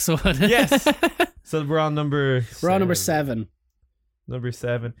your next one? Yes. So we're on number 7. Number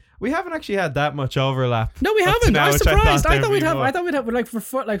 7. We haven't actually had that much overlap. No, we up to haven't. now, I'm which surprised. I there thought would we'd be have. more. I thought we'd have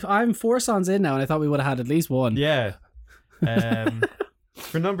like I'm 4 songs in now, and I thought we would have had at least one. Yeah.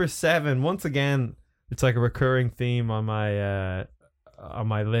 For number 7, once again, it's like a recurring theme on my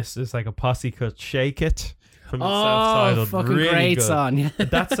list. It's like a posse cut "Shake It" from the self-titled. Fucking really great good song. Yeah.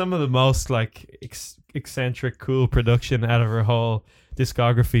 That's some of the most like eccentric, cool production out of her whole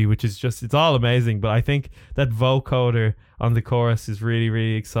discography, which is just, it's all amazing. But I think that vocoder on the chorus is really,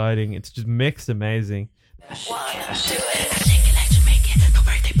 really exciting. It's just mixed amazing. I shake it like Jamaican. No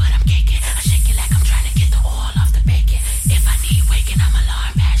birthday, but I'm caking. I shake it like I'm trying to get the oil off the bacon. If I need waking, I'm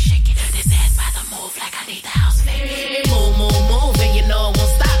alarm ass shaking. This ass by the move like I need the house vacant. Move, and you know it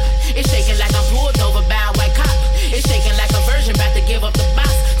won't stop. It's shaking like I'm pulled over by a white cop. It's shaking like a virgin about to give up the box.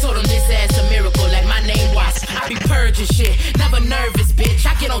 Told him this ass a miracle like my name was. I be purging shit, never nervous, bitch.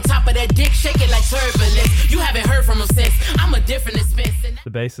 I get on top of that dick, shake it like turbulence. You haven't heard from him since. I'm a different expense. The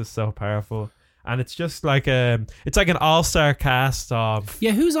bass is so powerful. And it's just like it's like an all-star cast of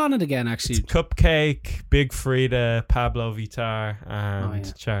Who's on it again? Actually, Cupcake, Big Frida, Pablo Vittar, and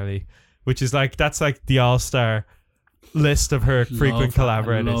Charli, which is like, that's like the all-star list of her frequent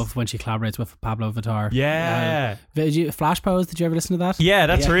collaborators. I love when she collaborates with Pablo Vittar. Yeah. Flash Pose, did you ever listen to that? Yeah,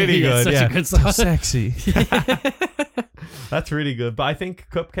 that's really good. Such yeah, a good song. Sexy. That's really good. But I think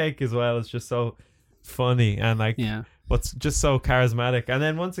Cupcake as well is just so funny and like what's just so charismatic. And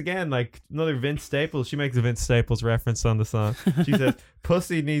then once again, like another Vince Staples, she makes a Vince Staples reference on the song. She says,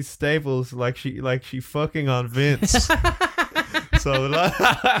 "Pussy needs staples like she fucking on Vince." So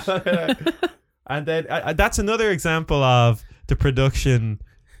and then that's another example of the production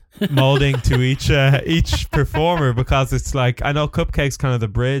molding to each performer, because it's like, I know Cupcake's kind of the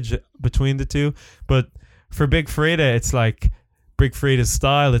bridge between the two, but for Big Frida, it's like Big Frida's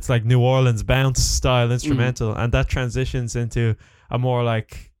style. It's like New Orleans bounce style instrumental, and that transitions into a more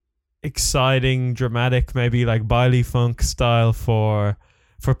like exciting, dramatic, maybe like baile funk style for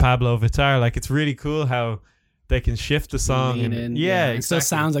Pablo Vittar. Like, it's really cool how they can shift the song. It still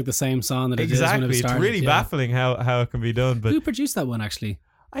sounds like the same song that it is when it started. It's really baffling how it can be done. But who produced that one actually?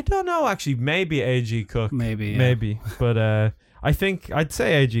 I don't know actually. Maybe A.G. Cook. Maybe. But I think I'd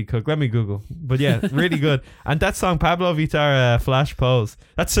say A.G. Cook. Let me Google. But yeah, really good. And that song, Pablo Vittar, Flash Pose,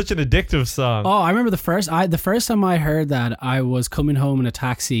 that's such an addictive song. Oh, I remember the first time I heard that, I was coming home in a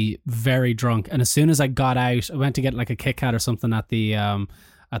taxi very drunk, and as soon as I got out, I went to get like a Kit Kat or something at the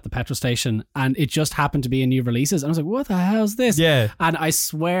petrol station, and it just happened to be in new releases, and I was like, what the hell's this? Yeah. And I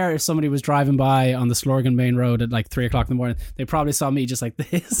swear, if somebody was driving by on the Slorgan Main Road at like 3:00 in the morning, they probably saw me just like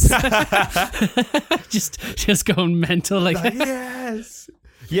this. just going mental like yes.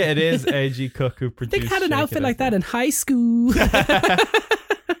 Yeah, it is A.G. Cook who produced. They had an outfit like that in high school.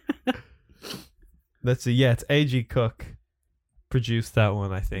 Let's see. Yeah, it's A.G. Cook produced that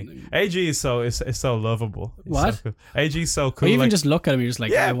one, I think. AG is so lovable. What? So cool. AG is so cool. Or even like, just look at him, you're just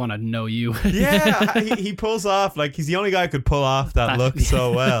like, I want to know you. Yeah, he pulls off, like, he's the only guy who could pull off that look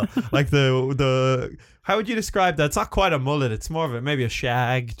so well. Like the how would you describe that? It's not quite a mullet. It's more of maybe a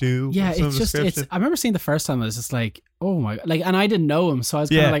shag too. Yeah, it's I remember seeing the first time, I was just like, oh my, like, and I didn't know him, so I was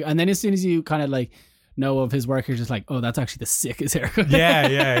kind of like, and then as soon as you kind of like know of his work, you're just like, oh, that's actually the sickest haircut.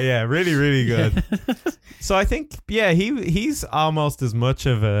 yeah, really, really good. So I think, he's almost as much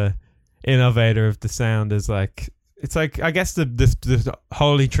of a innovator of the sound as like, it's like, I guess the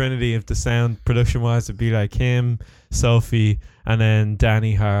holy trinity of the sound production wise would be like him, Sophie, and then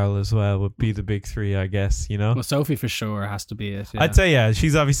Danny Harl as well would be the big three, I guess, you know? Well, Sophie for sure has to be it. Yeah. I'd say,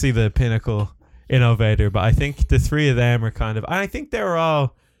 she's obviously the pinnacle innovator, but I think the three of them are kind of, I think they were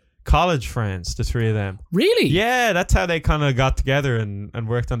all college friends, the three of them. Really? Yeah, that's how they kind of got together and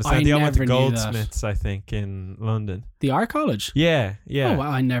worked on the sound. They all went to Goldsmiths, I think, in London. The art college? Yeah. Oh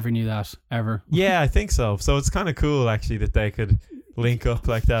wow, I never knew that ever. Yeah, I think so. So it's kind of cool actually that they could link up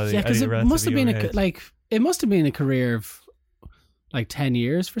like that. Yeah, because it must have been it must have been a career of like 10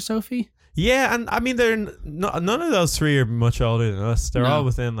 years for Sophie. Yeah, and I mean, none of those three are much older than us. They're all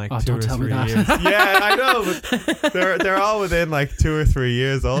within like 2 or 3 years. Yeah, I know, but they're all within like 2 or 3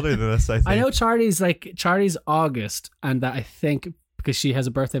 years older than us, I think. I know Charlie's August, and that I think because she has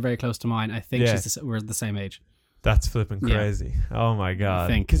a birthday very close to mine, I think we're the same age. That's flipping crazy. Yeah. Oh my god.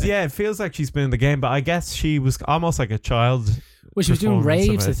 Because it feels like she's been in the game, but I guess she was almost like a child. Well, she was doing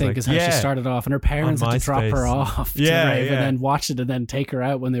raves, I think, is how she started off, and her parents had to drop her off to rave and then watch it and then take her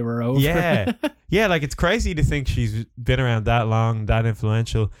out when they were over. Yeah. Yeah, like it's crazy to think she's been around that long, that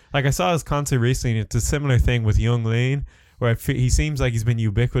influential. Like I saw his concert recently, it's a similar thing with Young Lean, where he seems like he's been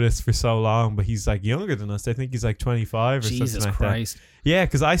ubiquitous for so long, but he's like younger than us. I think he's like 25 or Jesus something like Christ. that. Yeah,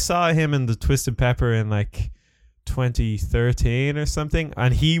 because I saw him in the Twisted Pepper in like 2013 or something,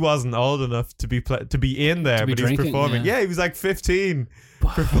 and he wasn't old enough to be in there, but he's performing. Yeah, he was like 15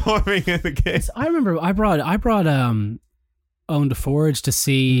 performing in the game. I remember I brought Own the Forge to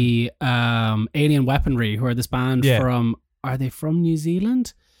see Alien Weaponry, who are this band from, are they from New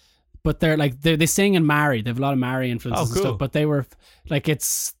Zealand? But they're like they sing and Maori. They have a lot of Maori influences and stuff. But they were like,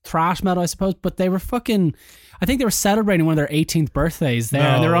 it's thrash metal, I suppose. But they were fucking, I think they were celebrating one of their 18th birthdays there,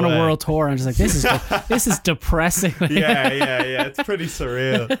 and they were on a world tour. And I'm just like, this is depressing. Yeah. It's pretty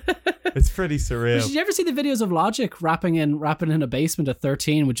surreal. It's pretty surreal. Did you ever see the videos of Logic rapping in a basement at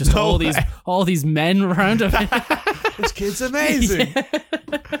 13 with just all these men around him? This kid's amazing.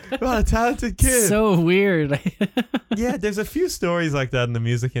 What a talented kid. So weird. Yeah, there's a few stories like that in the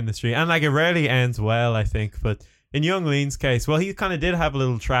music industry, and like it rarely ends well, I think. But in Young Lean's case, well, he kind of did have a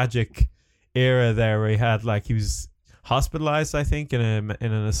little tragic era there where he was hospitalized, I think, in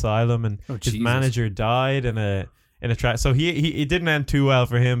an asylum, and his manager died in a so he didn't end too well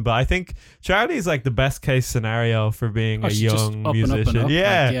for him. But I think Charli is like the best case scenario for being a young musician. Up,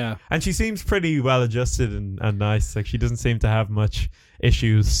 yeah, and she seems pretty well adjusted and nice. Like she doesn't seem to have much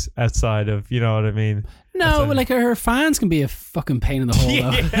issues outside of, you know what I mean. No, but like her fans can be a fucking pain in the hole.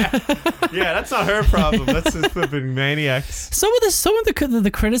 Yeah, that's not her problem. That's just flipping maniacs. Some of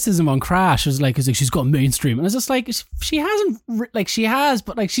the criticism on Crash was like, she's got mainstream, and it's just like she hasn't, she has,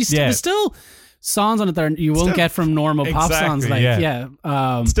 but like there's still songs on it that you won't get from normal pop songs.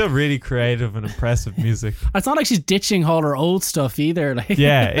 Still really creative and impressive music. It's not like she's ditching all her old stuff either. Like,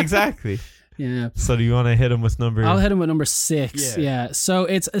 yeah, exactly. Yeah. So do you want to hit him with number? I'll hit him with number 6. Yeah. So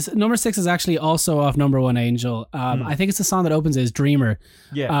it's number 6 is actually also off Number One Angel. I think it's the song that opens as Dreamer.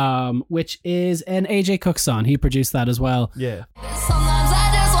 Yeah. Which is an AJ Cook song. He produced that as well. Yeah. Sometimes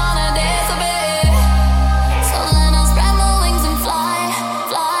I just wanna dance a bit. So let us spread my wings and fly,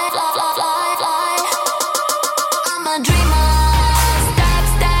 fly, fly, fly, fly, fly. I'm a dreamer.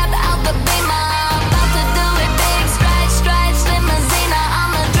 Step out the beamer. About to do it big, stretch, limousine.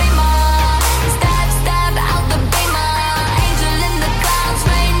 I'm a dreamer. Step out the beamer. Angel in the clouds,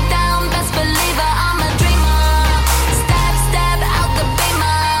 rain down, best believer. I'm a dreamer. Step out the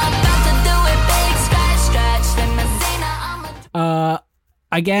beamer. About to do it big, stretch, limousine. I'm a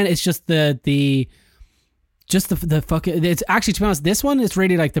Again, it's just the fucking, it's actually, to be honest, this one is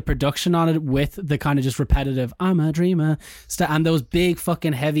really like the production on it with the kind of just repetitive I'm a dreamer and those big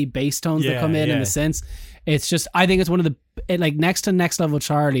fucking heavy bass tones that come in the synths. It's just, I think it's one of the, like next to Next Level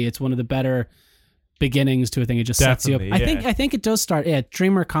Charli, it's one of the better beginnings to a thing. It just sets you up. I think it does start,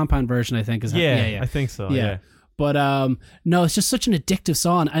 Dreamer Compound version, I think is I think so. Yeah. But no, it's just such an addictive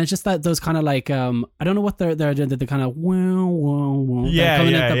song, and it's just that those kind of like I don't know what they're doing, the kind of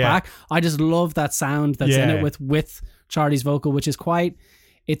coming at the back. I just love that sound that's in it with Charli's vocal, which is quite.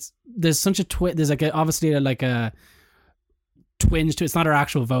 There's such a there's like obviously like a twinge to it. It's not her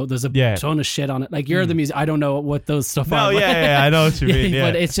actual vote. There's a ton of shit on it. Like you're the music. I don't know what those stuff are. I know what you mean. Yeah.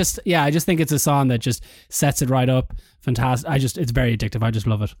 But it's just I just think it's a song that just sets it right up. Fantastic. It's very addictive. I just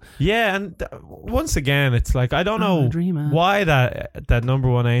love it. Yeah, and once again, it's like I don't know why that Number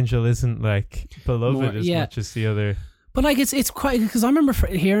One Angel isn't like beloved as much as the other. But like it's quite, because I remember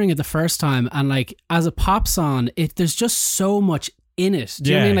hearing it the first time, and like as a pop song, there's just so much in it.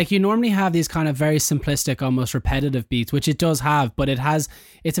 Do you know what I mean? Like you normally have these kind of very simplistic, almost repetitive beats, which it does have, but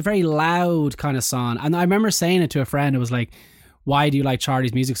it's a very loud kind of song. And I remember saying it to a friend. It was like, why do you like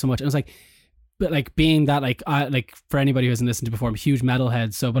Charli's music so much? And I was like, but like being that like for anybody who hasn't listened to before, I'm a huge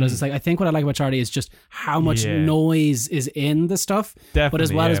metalhead. So, but I was just like, I think what I like about Charli is just how much noise is in the stuff, but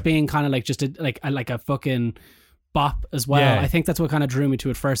as well as being kind of like just a fucking bop as well. I think that's what kind of drew me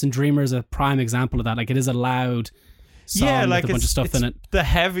to it first. And Dreamer is a prime example of that. Like it is a loud song with a bunch of stuff in it. The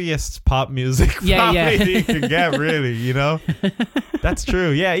heaviest pop music that you can get, really, you know? That's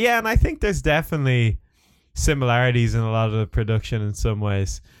true. Yeah, and I think there's definitely similarities in a lot of the production in some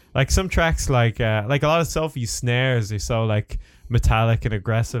ways. Like some tracks, like a lot of Sophie's snares are so like metallic and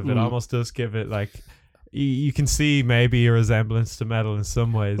aggressive. It almost does give it like you can see maybe a resemblance to metal in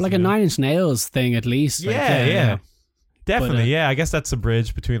some ways. Like a Nine Inch Nails thing, at least. Yeah. Definitely, I guess that's a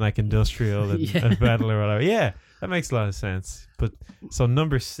bridge between like industrial and metal or whatever. Yeah, that makes a lot of sense. But so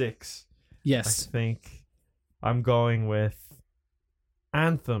number 6, yes, I think I'm going with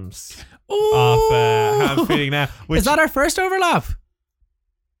Anthems Ooh. Off How I'm Feeling Now. Is that our first overlap?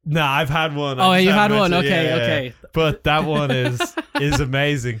 No, I've had one. Oh, you had one. Okay. But that one is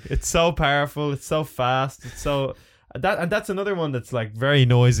amazing. It's so powerful. It's so fast. It's so. That's another one that's like very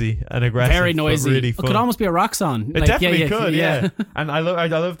noisy and aggressive. Very noisy. But really It fun. could almost be a rock song. It definitely could, yeah. And I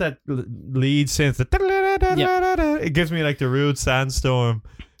love that lead synth. It gives me like the Rude Sandstorm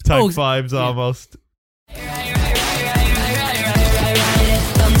type vibes almost.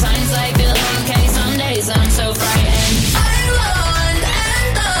 Sometimes I feel okay, some days I'm so frightened. I want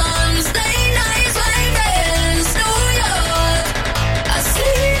anthems, late nights like this, New York. I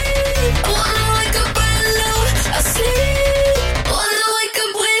sleep, wanna wake up brand new. I sleep, wanna wake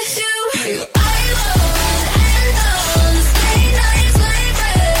up with you. I want anthems, late nights like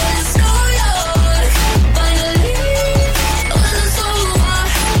this, New York. Finally, when it's over,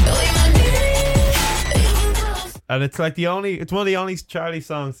 we might be even close. And it's like it's one of the only Charli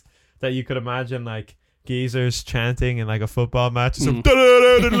songs that you could imagine like geezers chanting in like a football match. And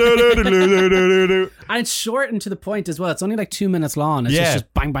it's short and to the point as well. It's only like 2 minutes long. It's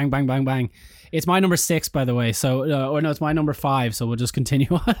just bang, bang, bang, bang, bang. It's my number 6, by the way. So, or no, it's my number 5. So we'll just continue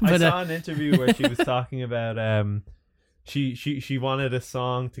on. I saw an interview where she was talking about she wanted a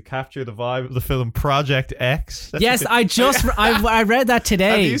song to capture the vibe of the film Project X. Yes, I read that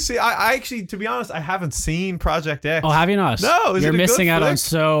today. Have you seen? I actually, to be honest, I haven't seen Project X. Oh, have you not? No, you're missing out on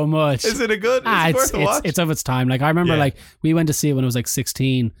so much. Is it a good? It's worth a watch. It's of its time. Like I remember, like we went to see it when I was like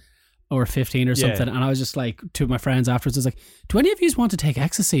 16 or 15 or something, and I was just like to my friends afterwards, I was like, do any of you want to take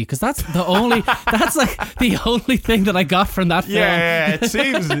ecstasy? Because that's the only that's like the only thing that I got from that film. Yeah, it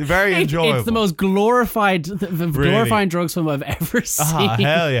seems very enjoyable. It's the most glorifying drugs film I've ever seen. Oh,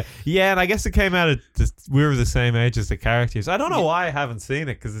 hell yeah. Yeah, and I guess it came out we were the same age as the characters. I don't know why I haven't seen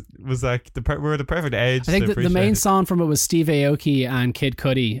it, because it was like we were the perfect age. I think the main song from it was Steve Aoki and Kid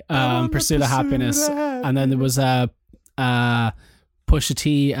Cudi, Pursuit of Happiness. And then there was Pusha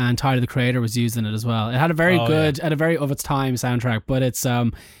T and Tyler the Creator was used in it as well. It had a very had a very of its time soundtrack, but it's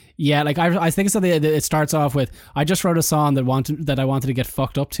like I think it's something that it starts off with, I just wrote a song that I wanted to get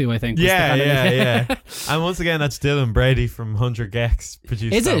fucked up to, I think. Yeah. And once again, that's Dylan Brady from 100 Gex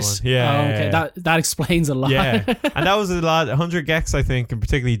produced. Is that it? one. Yeah. Oh, okay. That explains a lot. Yeah. And that was a lot. 100 Gex, I think, and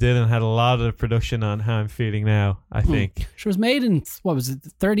particularly Dylan had a lot of production on How I'm Feeling Now, I think. She was made in, what was it,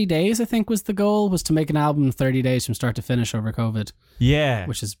 30 days, I think was the goal, was to make an album in 30 days from start to finish over COVID. Yeah.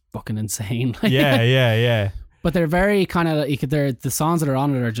 Which is fucking insane. Yeah. But they're very kind of, the songs that are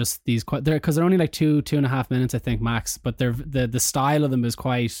on it are just these, because they're only like 2.5 minutes, I think, max. But they're the style of them is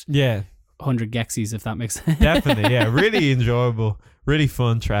quite 100 Gexies, if that makes sense. Definitely, yeah. Really enjoyable, really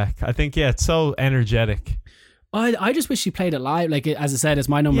fun track. I think, it's so energetic. I just wish she played it live. Like, as I said, it's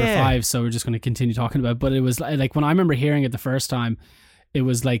my number 5, so we're just going to continue talking about it. But it was like, when I remember hearing it the first time, it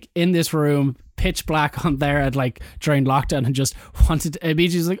was like in this room, pitch black on there at like during lockdown, and just wanted to,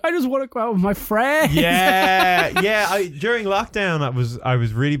 immediately was like, I just want to go out with my friends. Yeah. During lockdown, I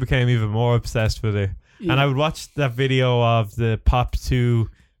was really became even more obsessed with her. And I would watch that video of the Pop 2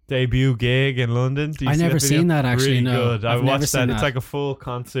 debut gig in London. I never seen that, actually. Really no, good. I watched that. It's like a full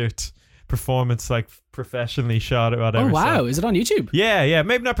concert performance, like professionally shot or whatever. Oh wow, is it on YouTube? Yeah,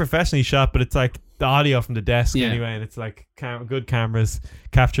 maybe not professionally shot, but it's like the audio from the desk anyway, and it's like good cameras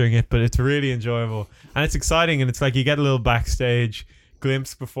capturing it, but it's really enjoyable and it's exciting, and it's like you get a little backstage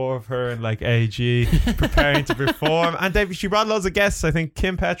glimpse before of her and like AG preparing to perform, and she brought loads of guests. I think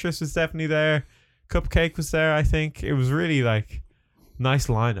Kim Petras was definitely there, Cupcake was there. I think it was really like nice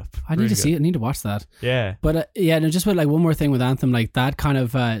lineup. I need to see it. I need to watch that. Yeah. But no, just with like one more thing with Anthem, like that kind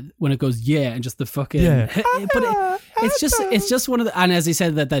of when it goes and just the fucking but it's just one of the, and as he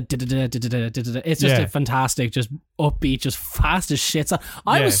said that it's just a fantastic, just upbeat, just fast as shit. So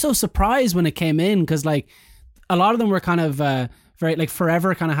I was so surprised when it came in, because like a lot of them were kind of very like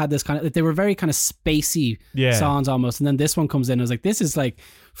Forever kind of had this kind of, they were very kind of spacey songs almost, and then this one comes in, I was like, this is like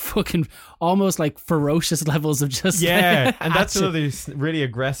fucking almost like ferocious levels of just and that's another really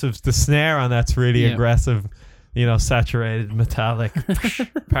aggressive, the snare on that's really aggressive, saturated metallic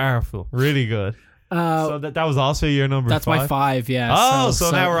powerful, really good. So that was also your number 5? That's my 5, yeah. Oh,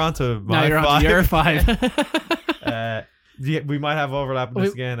 so now we're on to my 5. You're on to your 5. We might have overlap in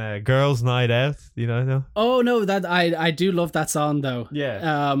this again. Girls Night Out, Oh no, that I do love that song though.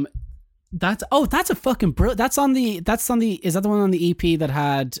 Yeah. That's a fucking that's on the is that the one on the EP that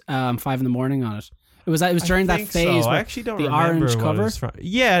had 5 in the morning on it? It was during that phase. I actually don't remember orange cover. It's from.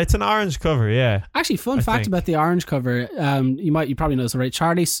 Yeah, it's an orange cover. Yeah. Actually, fun fact about the orange cover. You probably know this, right?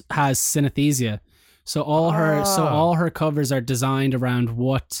 Charli has synesthesia, so all her covers are designed around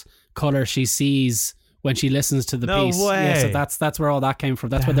what color she sees when she listens to the piece. No way. Yeah, so that's where all that came from.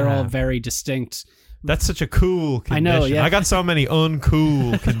 That's why they're all very distinct That's such a cool condition. I know, yeah. I got so many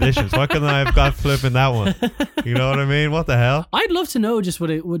uncool conditions. Why couldn't I have got flipping that one? You know what I mean? What the hell? I'd love to know just what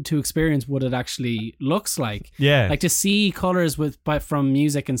it would to experience what it actually looks like. Yeah. Like to see colors from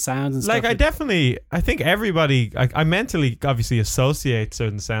music and sounds and stuff. Like I think everybody, I mentally obviously associate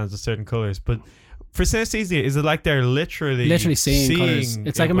certain sounds with certain colors, but for synesthesia, is it like they're literally seeing colors?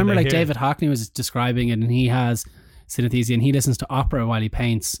 It's like, I remember like David Hockney was describing it, and he has synesthesia and he listens to opera while he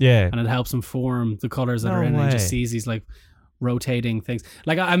paints. Yeah. And it helps him form the colors that are in it. And he just sees these like rotating things.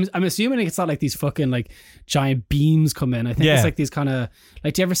 Like I'm assuming it's not like these fucking like giant beams come in. I think it's like these kind of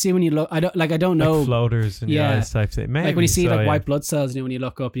like, do you ever see when you look, I don't know, like floaters in your eyes type thing. Maybe, like when you see like white blood cells, when you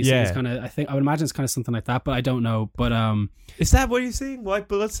look up, you see it's kind of, I would imagine it's kind of something like that, but I don't know. But is that what you're seeing? White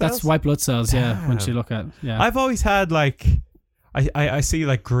blood cells? That's white blood cells. Damn. Yeah, once you look at I've always had like I see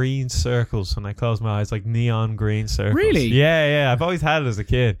like green circles when I close my eyes, like neon green circles. Really? Yeah. I've always had it as a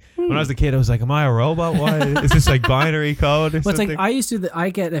kid. When I was a kid, I was like, am I a robot? Why is this like binary code or something? It's like I used to, I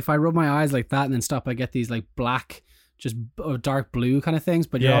get, if I rub my eyes like that and then stop, I get these like black, just dark blue kind of things,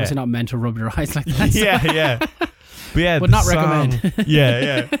 but you're obviously not meant to rub your eyes like that. Yeah. But yeah, would not recommend.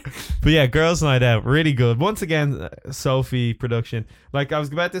 yeah. But yeah, Girls Night Out, really good. Once again, Sophie production. Like I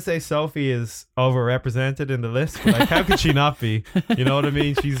was about to say, Sophie is overrepresented in the list, but like how could she not be? You know what I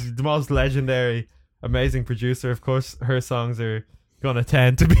mean? She's the most legendary, amazing producer. Of course, her songs are gonna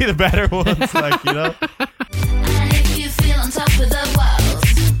tend to be the better ones. Like, you know. And if you feel on top of the world,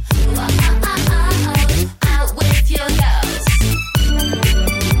 out with your girls.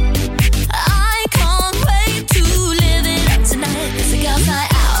 I can't wait to live it up tonight. It's a girls'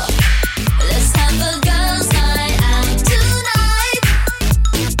 night out. Let's have a girls' night out tonight.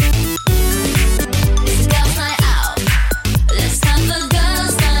 It's a girls' night out. Let's have a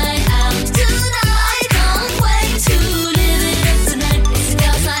girls' night out tonight. Can't wait to live it up tonight. It's a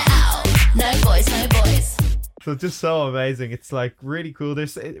girls' night out. No boys, no boys. So just so amazing. It's like really cool.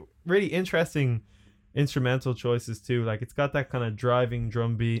 There's really interesting instrumental choices too. Like it's got that kind of driving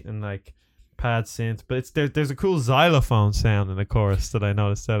drum beat and like pad synth, but there's a cool xylophone sound in the chorus that I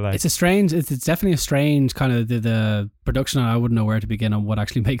noticed. That like it's definitely a strange kind of the production. I wouldn't know where to begin on what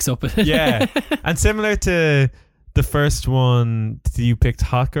actually makes up it. Yeah, and similar to the first one, you picked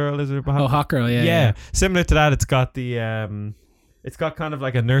Hot Girl. Is it? Hot Girl. Yeah. Similar to that, it's got the it's got kind of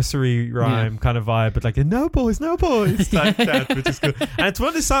like a nursery rhyme kind of vibe, but like a no boys type chant, which is cool. And it's one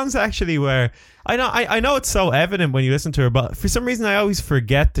of the songs actually where I know it's so evident when you listen to her, but for some reason I always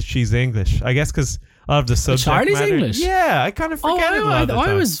forget that she's English. I guess because of the subject Charlie's matter. English? Yeah, I kind of forget it a lot of the time.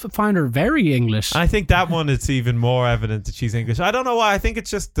 I always find her very English. I think that one it's even more evident that she's English. I don't know why. I think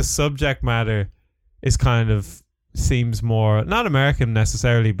it's just the subject matter is kind of seems more not American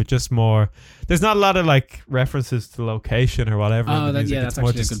necessarily, but just more. There's not a lot of like references to location or whatever. That's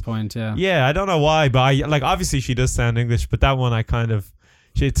actually a good point. Yeah, I don't know why, but like obviously she does sound English, but that one I kind of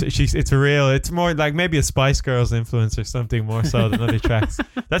it's more like maybe a Spice Girls influence or something more so than other tracks.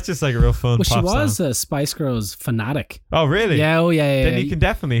 That's just like a real fun. Well, pop she was song. A Spice Girls fanatic. Oh, really? Yeah. Then you can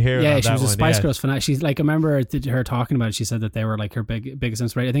definitely hear. Yeah, about she that was a one, Spice Girls fanatic. She's like, I remember her talking about it. She said that they were like her biggest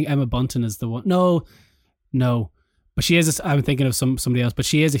inspiration. I think Emma Bunton is the one. No. But she is. I'm thinking of somebody else. But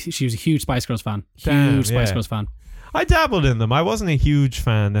she was a huge Spice Girls fan. Huge Spice Girls fan. I dabbled in them. I wasn't a huge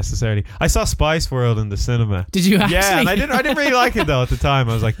fan necessarily. I saw Spice World in the cinema. Did you actually? Yeah, and I didn't really like it though at the time.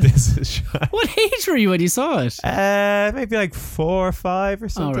 I was like, this is shit. What age were you when you saw it? Maybe like 4 or 5 or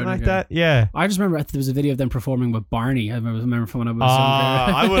something like that. Yeah. I just remember there was a video of them performing with Barney. I remember from when I was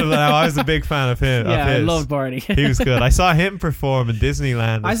younger. I would have. I was a big fan of him. Yeah, I loved Barney. He was good. I saw him perform in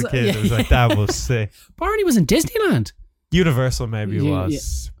Disneyland as a kid. Yeah. It was like, that was sick. Barney was in Disneyland. Universal maybe it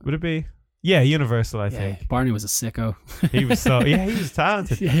was. Would it be? Yeah, Universal, I think. Barney was a sicko. He was he was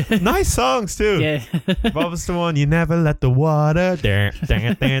talented. Nice songs too. Yeah. What was the one? You never let the water down.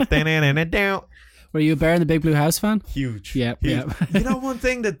 Were you a Bear in the Big Blue House fan? Huge. Yeah. You know, one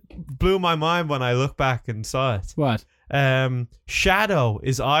thing that blew my mind when I look back and saw it. What? Shadow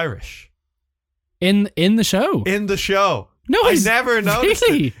is Irish. In the show? In the show. No, I never noticed.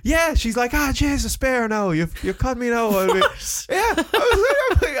 Really? It. Yeah, she's like, Jesus, spare no, you cut me no. Yeah,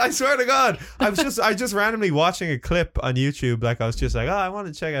 I swear to God, I just randomly watching a clip on YouTube. Like I was just like, I want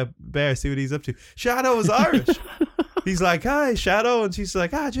to check out Bear, see what he's up to. Shadow is Irish. He's like, hi, Shadow, and she's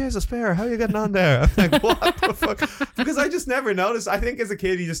like, Jesus, Bear, how you getting on there? I'm like, what the fuck? Because I just never noticed. I think as a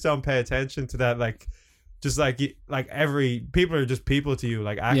kid, you just don't pay attention to that, like. Just like people are just people to you,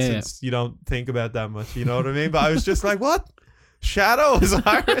 like accents you don't think about that much, you know what I mean? But I was just like, what? Shadow is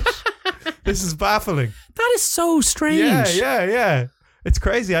Irish? This is baffling. That is so strange. Yeah. It's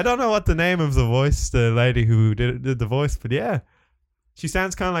crazy. I don't know what the name of the lady who did the voice, but yeah. She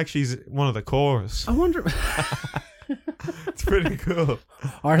sounds kind of like she's one of the chorus. I wonder. It's pretty cool.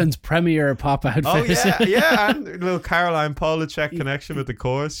 Ireland's premier pop outfit. Oh yeah, and a little Caroline Polachek connection with the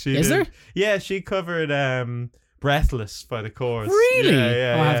chorus. Is there? Yeah, she covered "Breathless" by the chorus. Really?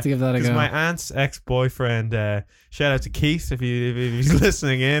 Yeah. I'll have to give that a go. Because my aunt's ex-boyfriend, shout out to Keith if he's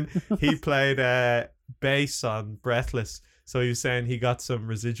listening in. He played bass on "Breathless." So he was saying he got some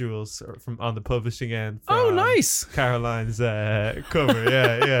residuals from on the publishing end. From nice. Caroline's cover.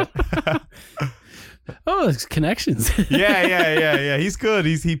 Yeah. Oh, it's connections. Yeah. He's good.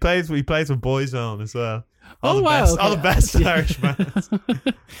 He plays with Boyzone as well. All the best Irish bands.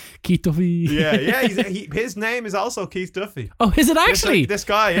 Keith Duffy. Yeah. His name is also Keith Duffy. Oh, is it actually? This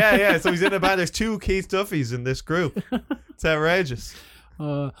guy, yeah. So he's in a band. There's 2 Keith Duffys in this group. It's outrageous.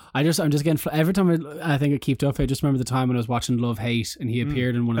 I'm just getting every time I think of Keith Duffy, I just remember the time when I was watching Love Hate and he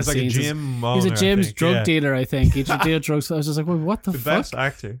appeared in one of the scenes. Like a gym owner, he's a gym's drug dealer, I think. He deal drugs. So I was just like, well, what the fuck? Best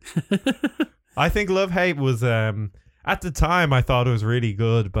actor. I think Love Hate was at the time I thought it was really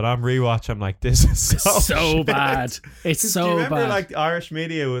good, but I'm rewatching. I'm like, this is so bad. It's so bad. Do you remember like the Irish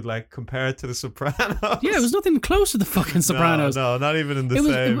media would like compare it to The Sopranos? Yeah, it was nothing close to the fucking Sopranos. No, not even in the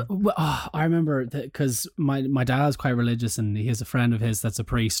same. I remember because my dad's quite religious and he has a friend of his that's a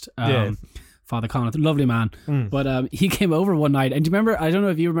priest. Father Connaught, lovely man. But he came over one night, and do you remember? I don't know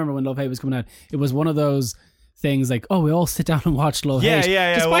if you remember when Love Hate was coming out. It was one of those things like, we all sit down and watch Love Hate.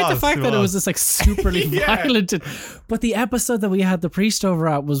 Yeah. Despite the fact that it was just like superly violent. But the episode that we had the priest over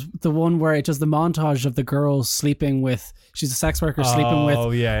at was the one where it was the montage of the girl sleeping with, she's a sex worker sleeping with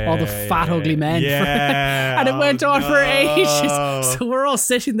all the fat ugly men. Yeah. And it went on for ages. So we're all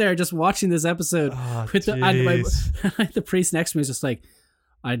sitting there just watching this episode with the priest next to me is just like,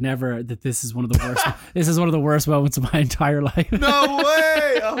 this is one of the worst. This is one of the worst moments of my entire life. No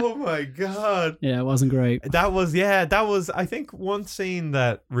way! Oh my god! Yeah, it wasn't great. That was. I think one scene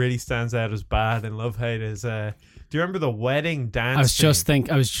that really stands out as bad in Love Hate is. Do you remember the wedding dance? I was just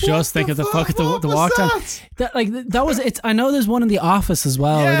thinking of the fuck at the walk down. That was it. I know there's one in The Office as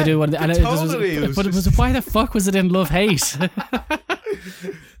well. Yeah, they do one. Why the fuck was it in Love Hate?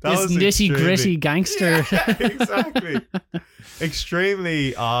 This nitty gritty gangster. Yeah, exactly.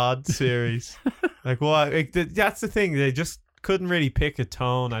 Extremely odd series. Like what? That's the thing. They just couldn't really pick a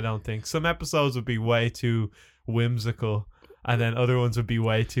tone. I don't think some episodes would be way too whimsical, and then other ones would be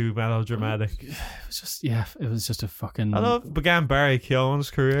way too melodramatic. It was just a fucking. I love began Barry Keoghan's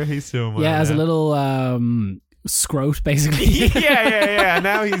career. He's doing well. Yeah, as a little scrote, basically. yeah.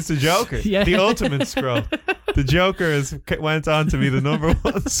 Now he's the Joker. Yeah. The ultimate scrote. The Joker went on to be the number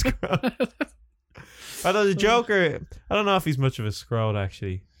 1 scrote. Although the Joker, I don't know if he's much of a scrote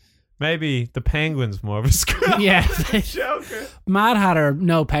actually. Maybe the Penguin's more of a scrote. Yeah. Joker. Mad Hatter,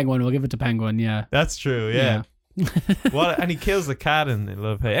 no, Penguin. We'll give it to Penguin, yeah. That's true, yeah. And he kills the cat in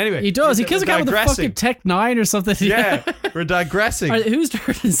Love Hate. Anyway. He does. He kills a cat with a fucking Tech 9 or something. Yeah. We're digressing. Whose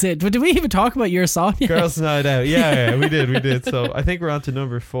turn is it? But did we even talk about your song yet? Girls Night Out. Yeah, we did. So I think we're on to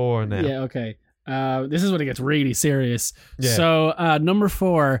number 4 now. Yeah, okay. This is when it gets really serious. Yeah. So number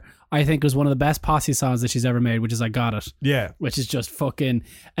 4, I think, was one of the best Posse songs that she's ever made, which is I Got It. Yeah. Which is just fucking,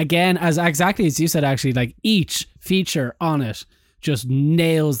 again, exactly as you said, actually, like each feature on it just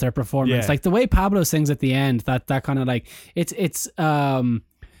nails their performance. Yeah. Like the way Pablo sings at the end, that kind of like, it's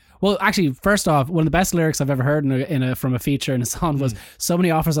well, actually, first off, one of the best lyrics I've ever heard from a feature in a song was "So many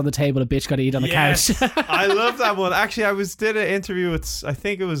offers on the table, a bitch got to eat on the couch." I love that one. Actually, I did an interview with, I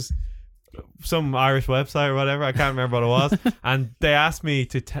think it was some Irish website or whatever, I can't remember what it was, and they asked me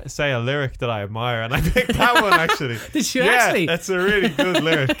to say a lyric that I admire, and I picked that one actually. Did you actually? Yeah, that's a really good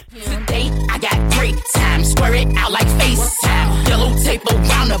lyric. Today I got great time, square it out like FaceTime. Yellow tape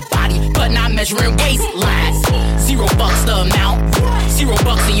around the body, but not measuring waistlines. $0 the amount,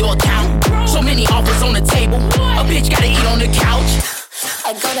 $0 in your account. So many offers on the table, a bitch gotta eat on the couch.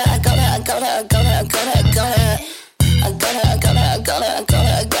 I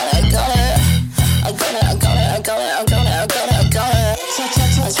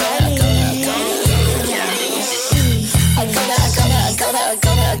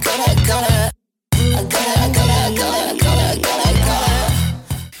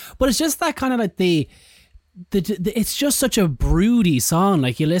But it's just that kind of like it's just such a broody song.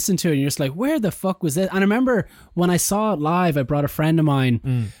 Like you listen to it and you're just like, where the fuck was it? And I remember when I saw it live, I brought a friend of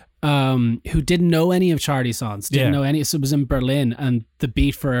mine who didn't know any of Charli's songs, didn't know any. So it was in Berlin, and the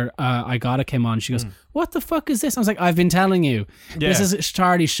beat for I Gotta came on. She goes, what the fuck is this? I was like, I've been telling you. Yeah. This is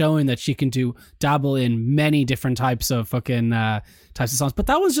Charli showing that she can dabble in many different types of fucking types of songs. But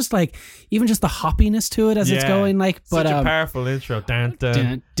that was just like, even just the hoppiness to it as it's going. Like, but such a powerful intro. Dun,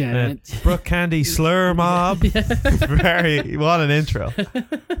 dun, dun, dun. Brooke Candy Slur Mob. Very, what an intro.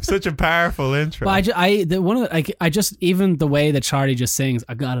 Such a powerful intro. But I just even the way that Charli just sings,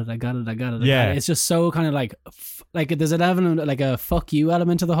 I got it. Yeah. It's just so kind of like there's an element, like a fuck you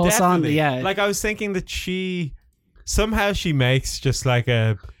element to the whole Definitely. song. Yeah. Like I was thinking that she makes just like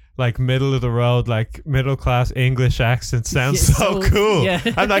a middle of the road, like middle class English accent sound so cool. Yeah.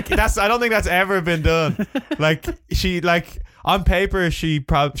 I'm like, I don't think that's ever been done. Like she on paper she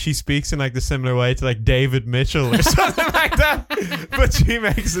speaks in like the similar way to like David Mitchell or something like that, but she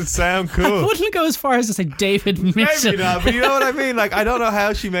makes it sound cool. I wouldn't go as far as to say David Mitchell. Maybe not, but you know what I mean. Like I don't know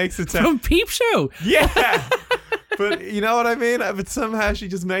how she makes it sound From Peep Show. Yeah. But you know what I mean? But somehow she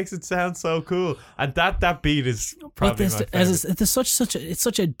just makes it sound so cool. And that beat is probably my favorite. It's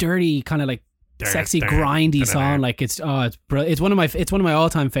such a dirty kind of like sexy grindy song. Like it's one of my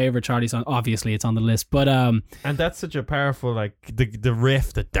all-time favorite Charli songs. Obviously it's on the list, but and that's such a powerful, like the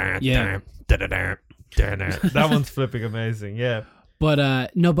riff, that one's flipping amazing. Yeah.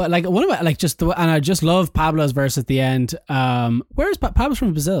 But no, but like one of my, like just the, and I just love Pablo's verse at the end. Where's Pablo's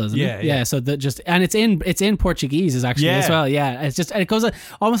from Brazil, isn't it? Yeah. So that just, and it's in Portuguese is actually as well. Yeah, it's just, and it goes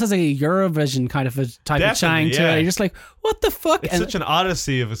almost as like a Eurovision kind of a type of chang to it. You're just like, what the fuck? It's such an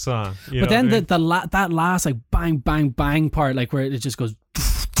odyssey of a song. But then that last like bang bang bang part, like where it just goes.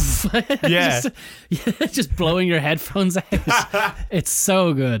 just blowing your headphones out. It's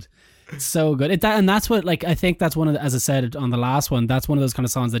so good. It's so good. And that's what, like, I think that's one of the, as I said on the last one, that's one of those kind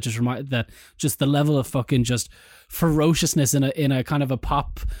of songs that just remind that just the level of fucking just ferociousness in a kind of a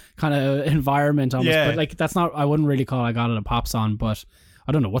pop kind of environment almost. But like that's not, I wouldn't really call I Got It a pop song, but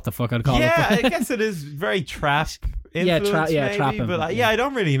I don't know what the fuck I'd call it. Yeah, I guess it is very trap influence, maybe, trap. But I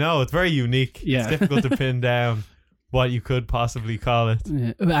don't really know. It's very unique. Yeah. It's difficult to pin down what you could possibly call it.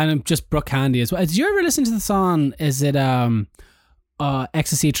 Yeah. And just Brooke Candy as well. Did you ever listen to the song? Is it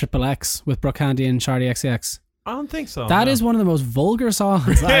Ecstasy XXX with Brooke Candy and Charli XCX? I don't think so. That is one of the most vulgar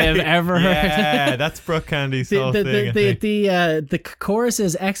songs I have ever heard. Yeah, that's Brooke Candy's whole thing. The chorus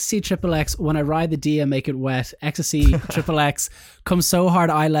is Ecstasy XXX. When I ride the D, I make it wet. Ecstasy XXX comes so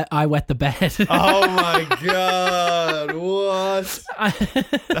hard, I wet the bed. Oh my god! What?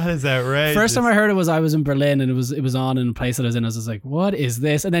 That is outrageous. First time I heard it I was in Berlin, and it was on in a place that I was in. I was just like, what is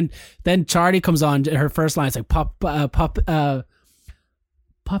this? And then Charli comes on. Her first line is like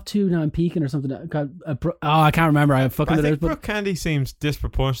Pop 2, now I'm peaking or something. I can't remember. I think Brooke Candy seems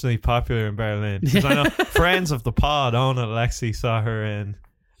disproportionately popular in Berlin. Because I know friends of the pod, Owen and Alexi, saw her in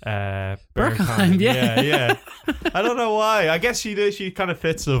Bergheim. Yeah. I don't know why. I guess she does. She kind of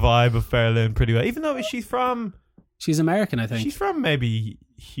fits the vibe of Berlin pretty well. Even though she's American, I think. She's from maybe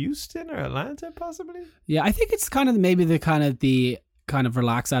Houston or Atlanta, possibly. Yeah, I think it's kind of maybe the kind of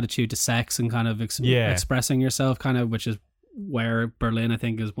relaxed attitude to sex and kind of expressing yourself, kind of, which is where Berlin, I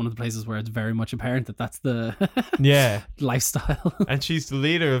think, is one of the places where it's very much apparent that that's the lifestyle. And she's the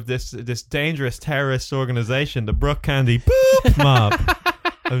leader of this dangerous terrorist organization, the Brooke Candy Boop Mob.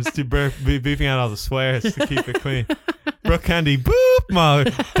 I was beefing out all the swears to keep it clean. Brooke Candy Boop Mob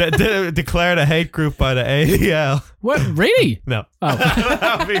declared a hate group by the ADL. What? Really? No. Oh.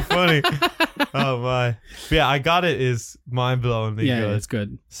 That would be funny. Oh my. But yeah, I Got It is mind-blowingly good. Yeah, it's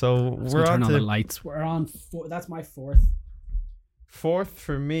good. So we're on to the lights. We're on that's my fourth. Fourth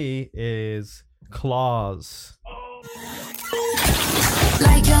for me is Claws.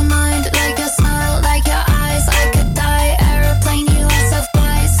 Like your mind, like your smile, like your eyes, I could die. Aeroplane, US of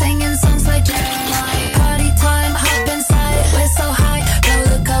fly, singing songs like Jeremiah. Party time, hop inside, we're so high.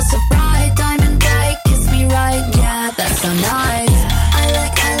 Roller coaster ride, diamond bright, kiss me right, yeah, that's so nice. I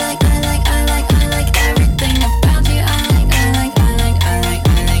like everything about you. I like everything about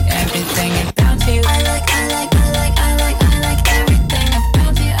you. I like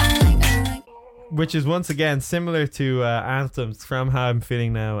which is once again similar to Anthems from How I'm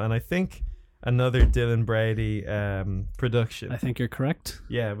Feeling Now, and I think another Dylan Brady production. I think you're correct.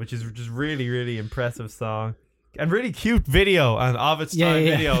 Yeah, which is just really, really impressive song and really cute video and of its time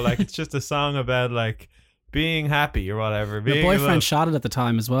video. Like it's just a song about like being happy or whatever. Your boyfriend shot it at the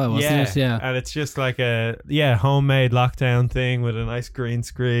time as well, wasn't it? Yeah, and it's just like a homemade lockdown thing with a nice green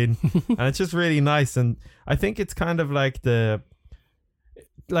screen, and it's just really nice. And I think it's kind of like that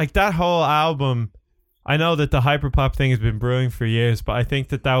whole album. I know that the hyperpop thing has been brewing for years, but I think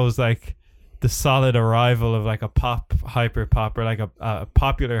that was like the solid arrival of like a pop hyperpop or like a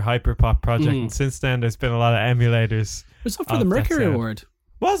popular hyperpop project. And since then there's been a lot of emulators. It was up for the Mercury Award.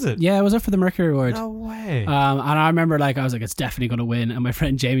 Was it? Yeah, it was up for the Mercury Award. No way. And I remember, like, I was like, it's definitely going to win. And my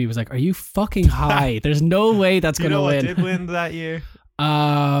friend Jamie was like, are you fucking high? There's no way that's going to win. You know what did win that year?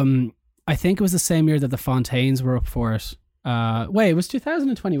 I think it was the same year that the Fontaines were up for it. Wait, it was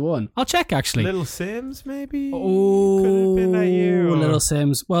 2021. I'll check, actually. Little Sims, maybe? Oh, could have been that year. Or Little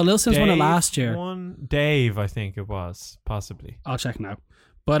Sims. Well, Little Sims won it Dave last year. Dave, I think it was, possibly. I'll check now.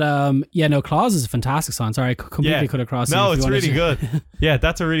 But yeah, no, Claws is a fantastic song. Sorry, I completely cut across. No, it's really good. Yeah,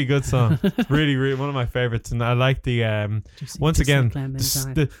 that's a really good song. Really, really one of my favorites. And I like the once again.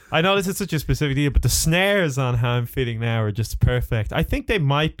 I know this is such a specific deal, but the snares on How I'm Feeling Now are just perfect. I think they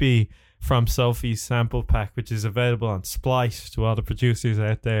might be from Sophie's sample pack, which is available on Splice to all the producers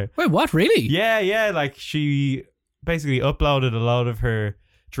out there. Wait, what? Really? Yeah. Like she basically uploaded a lot of her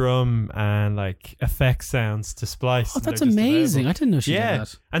drum and like effect sounds to Splice. Oh, that's amazing. I didn't know she did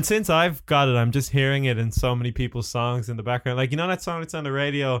that. And since I've got it, I'm just hearing it in so many people's songs in the background. Like, you know that song that's on the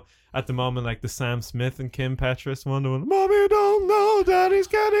radio at the moment, like the Sam Smith and Kim Petras one, the one, Mommy don't know Daddy's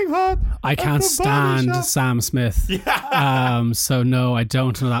getting hot. I can't stand Sam Smith. Yeah. So no, I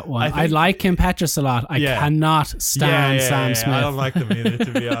don't know that one. I like Kim Petras a lot. I cannot stand Sam Smith. I don't like them either,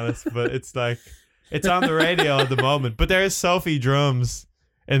 to be honest. But it's like, it's on the radio at the moment. But there is Sophie drums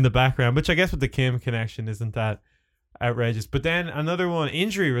in the background, which I guess with the Kim connection isn't that outrageous. But then another one,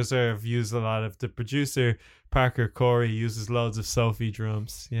 Injury Reserve, used a lot of the producer Parker Corey uses loads of Sophie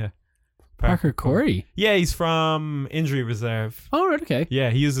drums. Yeah. Parker Corey? Yeah, he's from Injury Reserve. Oh, right, okay.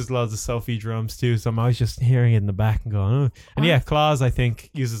 Yeah, he uses loads of Sophie drums too, so I'm always just hearing it in the back and going, oh. And yeah, Claus, I think,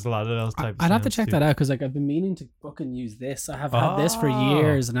 uses a lot of those types of I'd have to check too. that out, because like I've been meaning to fucking use this. I have had this for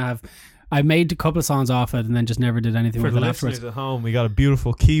years, and I made a couple of songs off it and then just never did anything with it afterwards. For the listeners at home, we got a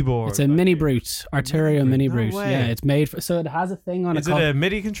beautiful keyboard. It's a Mini Brute, Arturio Mini Brute. way. Yeah, it's made for, so it has a thing on it. Is it a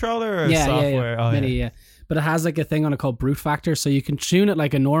MIDI controller or software? Yeah. Midi, yeah. But it has like a thing on it called Brute Factor, so you can tune it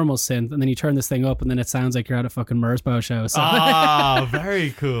like a normal synth, and then you turn this thing up, and then it sounds like you're at a fucking Mersbow show. So.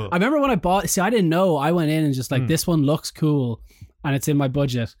 Very cool. I remember when I bought. See, I didn't know. I went in and just like, this one looks cool, and it's in my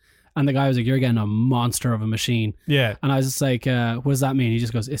budget. And the guy was like, "You're getting a monster of a machine." Yeah. And I was just like, "What does that mean?" He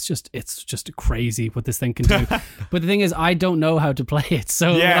just goes, "It's just crazy what this thing can do." But the thing is, I don't know how to play it,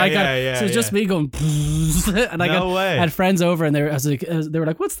 so so it's just me going. And I had friends over, and they were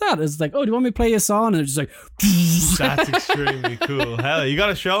like, "What's that?" It's like, "Oh, do you want me to play a song?" And it's just like. That's extremely cool. Hell, you got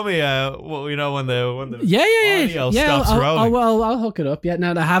to show me. When the audio stops rolling. I'll hook it up. Yeah.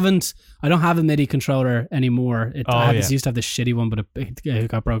 Now I don't have a MIDI controller anymore. I used to have this shitty one, but it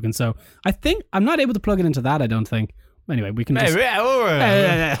got broken. So I think I'm not able to plug it into that. I don't think. Anyway, we can.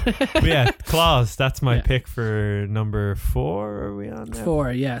 Yeah, Claus. That's my pick for number 4. Are we on now?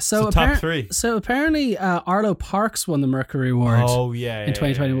 4? Yeah. So top 3. So apparently, Arlo Parks won the Mercury Award. Oh yeah, in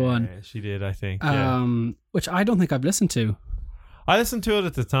 2021. Yeah, she did, I think. Which I don't think I've listened to. I listened to it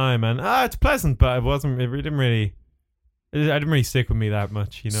at the time, and it's pleasant, but it didn't really stick with me that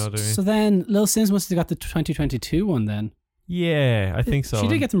much. You know what I mean? So then, Lil Sims must have got the 2022 one then. Yeah, I think so. She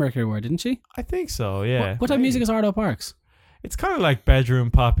did get the Mercury Award, didn't she? I think so, yeah. What type of music is Arlo Parks? It's kind of like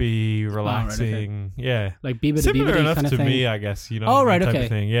bedroom poppy, relaxing. Right, okay. Yeah. Like Beebity similar enough kind of to thing. me, I guess. You know, oh, right, type okay. of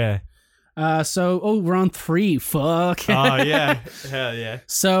thing. Yeah. We're on 3. Fuck. Oh, yeah. Hell yeah.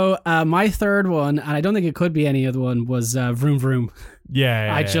 So, my third one, and I don't think it could be any other one, was Vroom Vroom.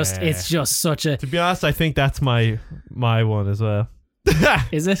 Yeah. It's just such a... To be honest, I think that's my one as well.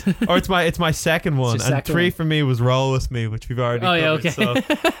 Is it? Or it's my second one, and 3 for me was Roll With Me, which we've already covered. Yeah, okay. So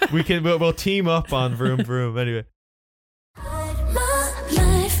we'll team up on Vroom Vroom anyway. My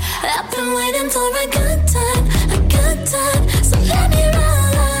life, I've been waiting for a good time, so let me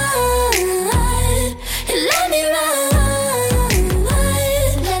ride,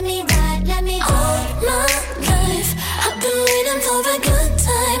 all my life, I've been waiting for a good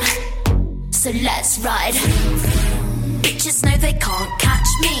time, so let's ride. Bitches know they can't catch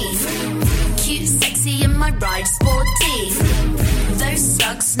me. Cute, sexy, and my ride sporty. Those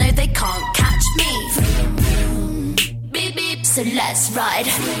slugs know they can't catch me. Beep beep, so let's ride.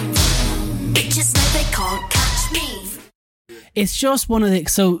 Bitches know they can't catch me. It's just one of the...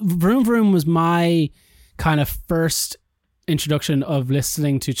 So Vroom Vroom was my kind of first introduction of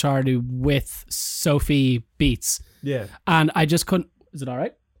listening to Charli with Sophie beats. Yeah. And I just couldn't... Is it all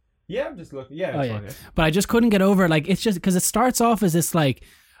right? Yeah, I'm just looking. Yeah, fine, yeah. But I just couldn't get over it. Like, it's just because it starts off as this like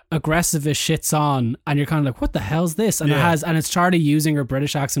aggressive as shit song, and you're kind of like, what the hell's this? And it's Charli using her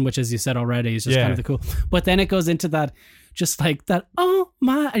British accent, which, as you said already, is just kind of the cool. But then it goes into that, just like that. Oh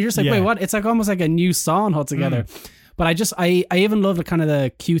my! And you're just like, wait, what? It's like almost like a new song altogether. But I even love the kind of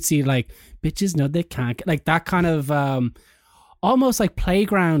the cutesy like bitches know they can't, like that kind of almost like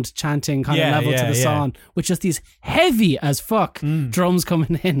playground chanting kind of Yeah, level to the yeah. song, with just these heavy as fuck drums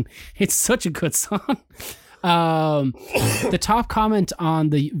coming in. It's such a good song. The top comment on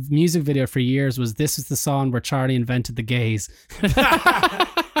the music video for years was, "This is the song where Charli invented the gays."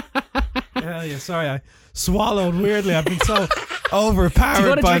 Hell yeah, sorry, I swallowed weirdly. I've been so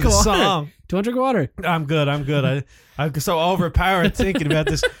overpowered by the song. Do you want to drink water? I'm good. I'm so overpowered thinking about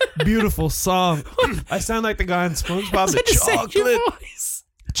this beautiful song. I sound like the guy in SpongeBob.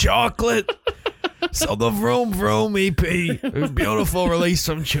 Chocolate. So the Vroom Vroom EP, a beautiful release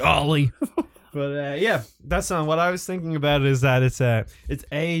from Charli. But yeah, that song. What I was thinking about is that it's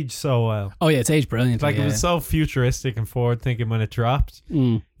aged so well. Oh yeah, it's aged brilliantly. Like it was so futuristic and forward thinking when it dropped.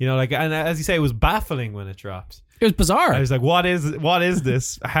 You know, like, and as you say, it was baffling when it dropped. It was bizarre. I was like, what is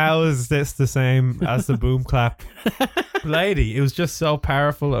this? How is this the same as the boom clap lady? It was just so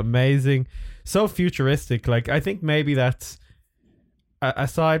powerful, amazing, so futuristic. Like, I think maybe that's,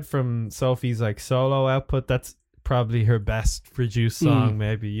 aside from Sophie's like solo output, that's probably her best produced song,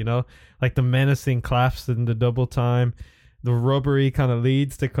 maybe, you know? Like the menacing claps and the double time, the rubbery kind of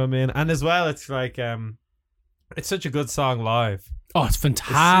leads to come in. And as well, it's like, it's such a good song live. Oh, it's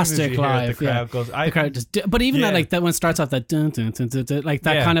fantastic live. The crowd goes. The crowd just, but even that, like that when it starts off that dun, dun, dun, dun, dun, like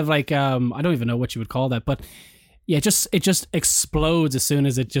that kind of like I don't even know what you would call that, but yeah, it just explodes as soon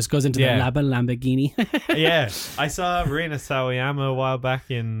as it just goes into the Lamborghini. Yeah, I saw Rina Sawayama a while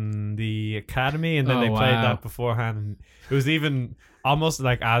back in the Academy, and then they played that beforehand, and it was even almost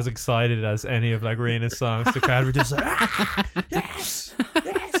like as excited as any of like Rina's songs. The crowd were just like, yes.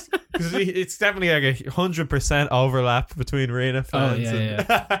 Because it's definitely like 100% overlap between Rina fans. Oh,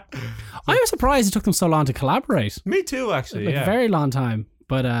 yeah. I was surprised it took them so long to collaborate. Me too, actually. Like a very long time.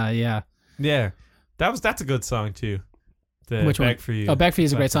 But yeah. Yeah. That's a good song too. Which Beg one? For You. Oh, Beg For You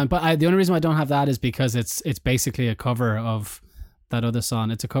is a great song. But the only reason why I don't have that is because it's basically a cover of that other song.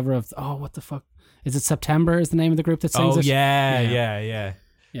 It's a cover of, what the fuck? Is it September is the name of the group that sings it? Oh, yeah.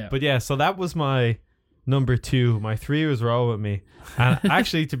 But yeah, so that was my number 2. My 3 was Roll With Me. And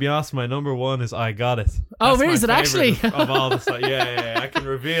actually, to be honest, my number 1 is I Got It. Oh, really? Is it actually? Of all the songs. Yeah. I can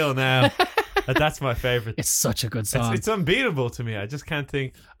reveal now that that's my favorite. It's such a good song. It's unbeatable to me. I just can't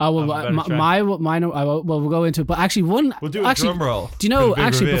think. Oh, well, we'll go into it. But actually, we'll do a drum roll. Do you know,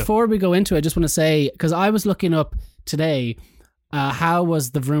 actually, before we go into it, I just want to say, because I was looking up today, how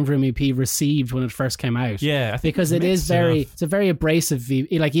was the Vroom Vroom EP received when it first came out? Yeah, I think because it's a very abrasive,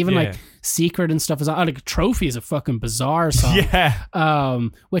 like even like Secret and stuff is like Trophy is a fucking bizarre song. Yeah.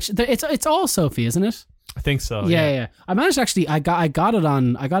 Which it's all Sophie, isn't it? I think so. Yeah. I managed to actually I got it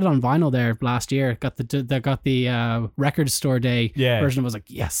on vinyl there last year. Got the record store day version. I was like,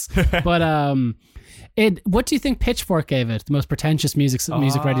 yes. But what do you think Pitchfork gave it? The most pretentious music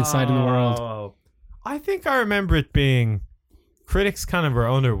writing site in the world. I think I remember it being. Critics kind of were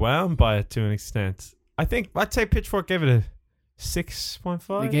underwhelmed by it to an extent. I'd say Pitchfork gave it a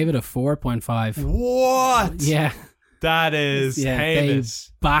 6.5. They gave it a 4.5. What? Yeah. That is heinous.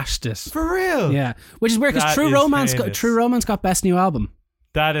 They bashed it. For real? Yeah. Which is weird because True Romance got Best New Album.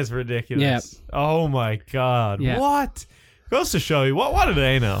 That is ridiculous. Yeah. Oh my God. Yeah. What? Goes to show you what do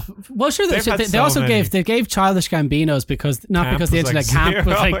they know? Well, sure. They also gave Childish Gambinos because the internet camp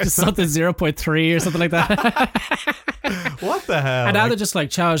was like something 0.3 or something like that. What the hell? And now they're just like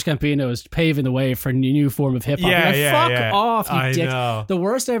Childish Gambino is paving the way for a new form of hip hop. Fuck off, you dick. Know. The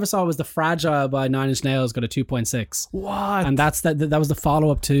worst I ever saw was The Fragile by 9 Inch Nails got a 2.6. What? And that was the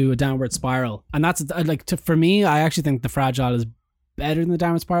follow up to A Downward Spiral. And that's for me, I actually think The Fragile is better than The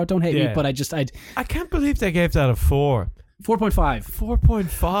Downward Spiral. Don't hate me, but I can't believe they gave that a 4. 4.5.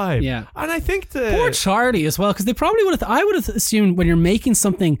 4.5. Yeah. And I think poor Charli as well, because they probably would have. I would have assumed when you're making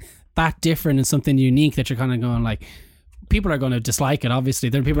something that different and something unique that you're kind of going like, people are going to dislike it. Obviously,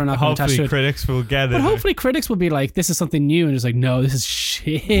 then people are not going to attach to it. Hopefully, critics will get it. But hopefully, critics will be like, "This is something new," and it's like, "No, this is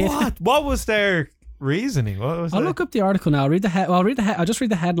shit." What was their reasoning? I'll look up the article now. I'll just read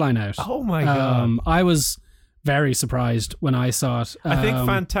the headline out. Oh my God! I was very surprised when I saw it. I think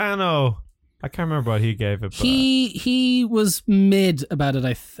Fantano. I can't remember what he gave it. But he was mid about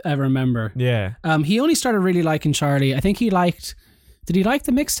it. I remember. Yeah. He only started really liking Charli. I think he liked. Did he like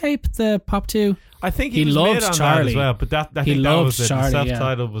the mixtape, the Pop 2? I think he was loved mid on Charli. that as well. But I think that was it. The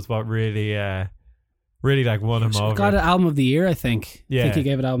self-title was what really like won him over. Got an album of the year, I think. Yeah. I think he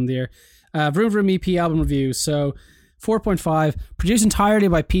gave it album of the year. Vroom Vroom EP album review. So 4.5. Produced entirely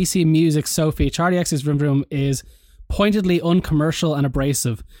by PC Music Sophie. Charli X's Vroom Vroom is pointedly uncommercial and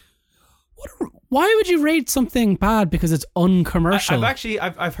abrasive. Why would you rate something bad because it's uncommercial?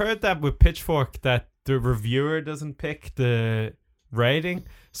 I've heard that with Pitchfork that the reviewer doesn't pick the rating.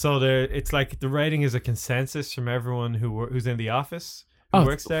 So it's like the rating is a consensus from everyone who's in the office. Who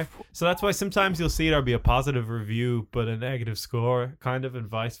works there. So that's why sometimes you'll see there'll be a positive review but a negative score, kind of, and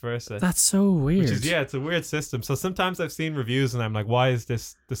vice versa. That's so weird. It's a weird system. So sometimes I've seen reviews and I'm like, why is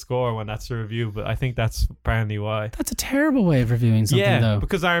this the score when that's the review? But I think that's apparently why. That's a terrible way of reviewing something, though.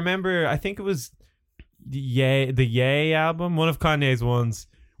 Because I remember, I think it was the Yay album, one of Kanye's ones,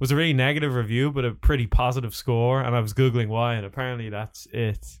 was a really negative review but a pretty positive score, and I was Googling why, and apparently that's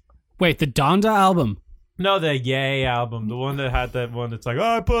it. Wait, the Donda album? No, the Yay album, the one that had that one that's like,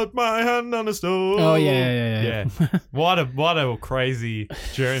 I put my hand on the stove. Oh yeah. What a crazy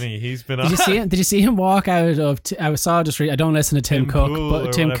journey he's been on. Did you see him walk out of? I saw just. I don't listen to Tim Cook,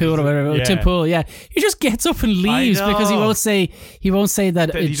 but Tim Cool or whatever. Yeah. Tim Pool, yeah. He just gets up and leaves because he won't say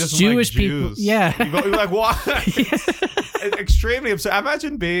that it's Jewish people. Jews. Yeah, he's like what? It's extremely absurd.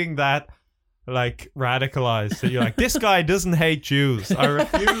 Imagine being that like radicalized. That you're like, this guy doesn't hate Jews. I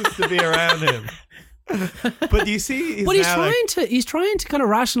refuse to be around him. But you see, he's trying to kind of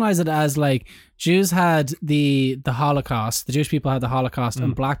rationalize it as like Jews had the Holocaust, the Jewish people had the Holocaust,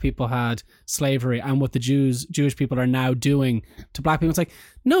 and black people had slavery, and what the Jewish people are now doing to black people. It's like,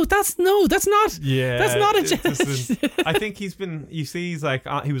 that's not. Yeah, that's not a. I think he's been. You see, he's like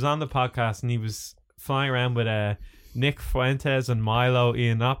he was on the podcast and he was flying around with Nick Fuentes and Milo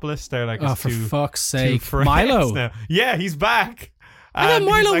Yiannopoulos. They're like, for fuck's sake, Milo. Now. Yeah, he's back. I thought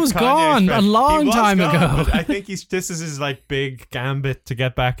Milo was gone a long time ago. I think this is his like big gambit to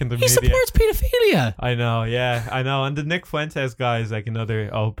get back in the media. He supports pedophilia. I know, and the Nick Fuentes guy is like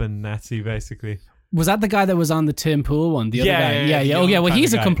another open Nazi, basically. Was that the guy that was on the Tim Pool one? The other guy? Yeah. Oh yeah, well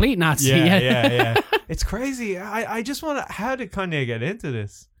he's a complete Nazi. Yeah. It's crazy. I just want to. How did Kanye get into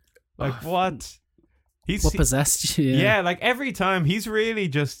this? Like what? What possessed you? Yeah, like every time he's really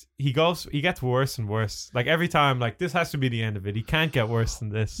just he gets worse and worse. Like every time, like this has to be the end of it. He can't get worse than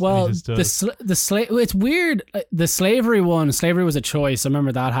this. Well, it's weird. The slavery was a choice. I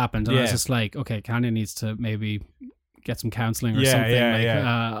remember that happened, and I was just like, okay, Kanye needs to maybe get some counseling or something.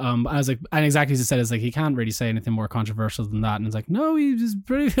 I was like, and exactly as I said, it's like he can't really say anything more controversial than that. And it's like, no, he's just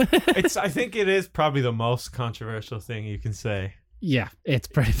pretty. I think it is probably the most controversial thing you can say. Yeah, it's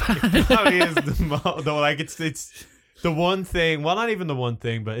pretty bad. It probably is it's the one thing. Well, not even the one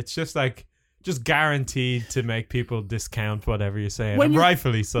thing, but it's just like guaranteed to make people discount whatever you're saying, and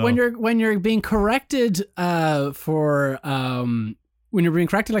rightfully so. When you're being corrected when you're being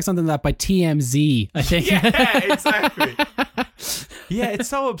corrected like something that by TMZ, I think. Yeah, exactly. Yeah, it's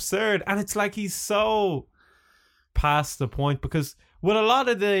so absurd, and it's like he's so past the point because with a lot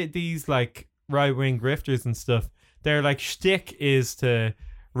of these like right wing grifters and stuff. Their like shtick is to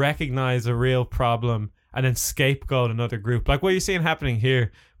recognize a real problem and then scapegoat another group. Like what you're seeing happening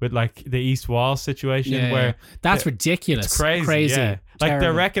here with like the East Wall situation, where that's ridiculous. It's crazy. Yeah. Like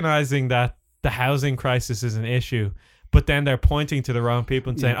they're recognizing that the housing crisis is an issue, but then they're pointing to the wrong people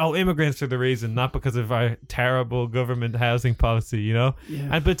and saying, "Oh, immigrants are the reason, not because of our terrible government housing policy." You know,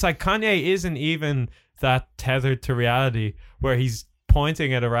 but it's like Kanye isn't even that tethered to reality, where he's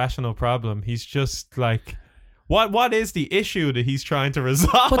pointing at a rational problem. He's just like. What is the issue that he's trying to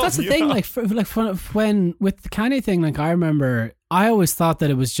resolve? But that's the thing, when with the Kanye thing, like I remember, I always thought that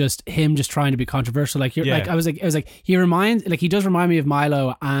it was just him just trying to be controversial. Like I was like he does remind me of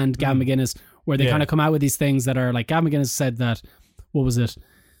Milo and Gavin McInnes, where they kind of come out with these things that are like Gavin McInnes said that what was it?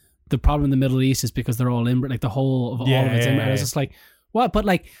 The problem in the Middle East is because they're all like the whole of all of it's I was just like. What? But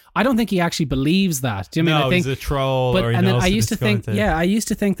like, I don't think he actually believes that. Do you know what I mean? He's a troll. But and then I used to think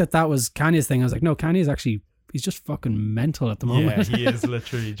that was Kanye's thing. I was like, no, Kanye's actually. He's just fucking mental at the moment. Yeah, he is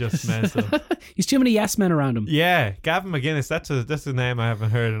literally just mental. He's too many yes men around him. Yeah, Gavin McInnes. That's a name I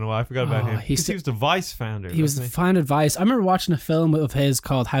haven't heard in a while. I forgot about him. He was the Vice founder. He was the founder of Vice. I remember watching a film of his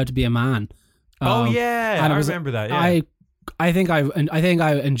called How to Be a Man. I remember that. Yeah. I think I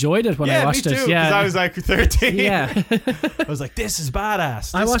enjoyed it when I watched it. Yeah, because I was like 13. Yeah, I was like, this is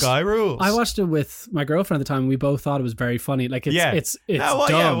badass. This guy rules. I watched it with my girlfriend at the time. And we both thought it was very funny. Like it's dumb.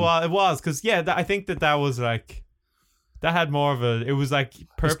 Yeah, well, it was because I think that was like that had more of a. It was like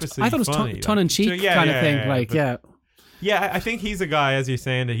purposely. I thought it was funny, tongue in cheek kind of thing. Yeah, I think he's a guy, as you're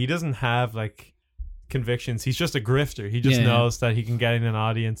saying, that he doesn't have like convictions. He's just a grifter. He just knows that he can get in an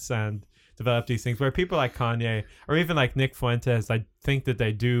audience and develop these things, where people like Kanye or even like Nick Fuentes, I think that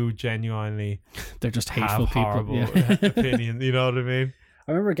they do genuinely they're just hateful have horrible opinion, you know what I mean?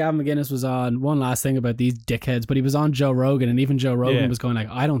 I remember Gavin McInnes was on one last thing about these dickheads, but he was on Joe Rogan, and even Joe Rogan was going like,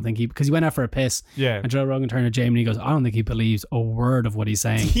 I don't think because he went out for a piss, and Joe Rogan turned to Jamie and he goes, I don't think he believes a word of what he's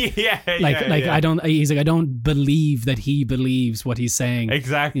saying. I don't believe that he believes what he's saying.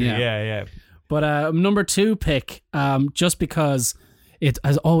 Exactly. But number 2 pick, just because it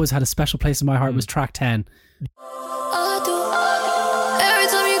has always had a special place in my heart, was track 10. I do. Every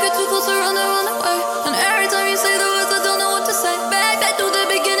time you get too close to run away. And every time you say the words, I don't know what to say. Back to the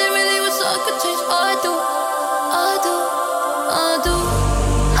beginning, really wish I could change. I do.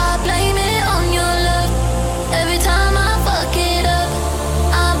 I blame it on your love. Every time I fuck it up,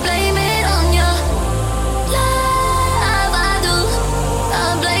 I blame it on your love. I do.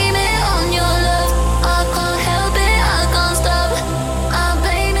 I blame it on your love. I can't help it, I can't stop. I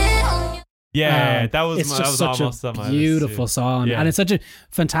blame it on your. Yeah, that was it's that just was such almost on my a list, beautiful too. song, Yeah. and it's such a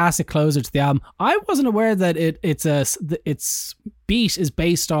fantastic closer to the album. I wasn't aware that its beat is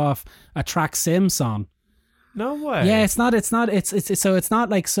based off a Track Sim song. No way. Yeah, it's not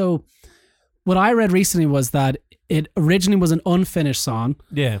like so. What I read recently was that it originally was an unfinished song,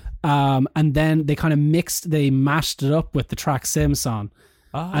 Yeah. and then they mashed it up with the Track Sim song,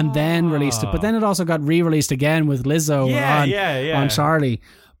 and then released it. But then it also got re-released again with Lizzo on Charli.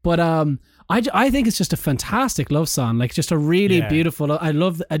 But I think it's just a fantastic love song, like just a really beautiful. I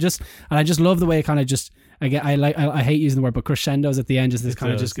just love the way it kind of just. Again, I hate using the word, but crescendos at the end, just this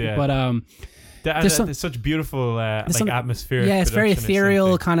kind of just. Yeah. But there's such beautiful like atmosphere. Yeah, it's very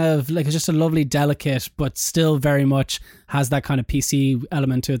ethereal, kind of like it's just a lovely, delicate, but still very much has that kind of PC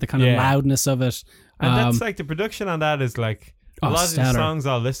element to it, the kind of loudness of it. And that's like the production on that is like a lot of these songs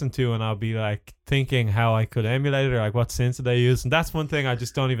I'll listen to and I'll be like thinking how I could emulate it or like what synths did they use, and that's one thing I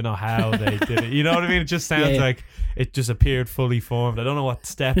just don't even know how they did it. You know what I mean? It just sounds like it just appeared fully formed. I don't know what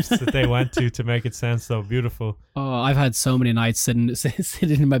steps that they went to make it sound so beautiful. Oh, I've had so many nights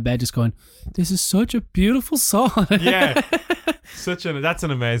sitting in my bed just going, this is such a beautiful song. Yeah. That's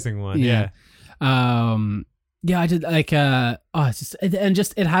an amazing one. Yeah. Yeah, I did like it's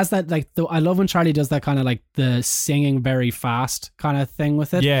just it has that like I love when Charli does that kind of like the singing very fast kind of thing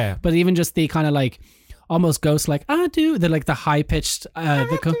with it. Yeah. But even just the kind of like almost ghost like I do the like the high pitched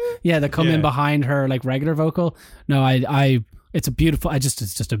they come in behind her like regular vocal. No, it's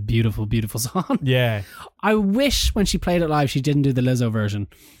just a beautiful song. Yeah. I wish when she played it live she didn't do the Lizzo version.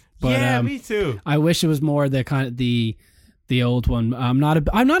 But me too. I wish it was more the kind of the old one. I'm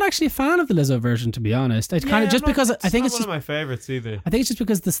not actually a fan of the Lizzo version, to be honest. It's kind of just because I think it's one just of my favorites either. I think it's just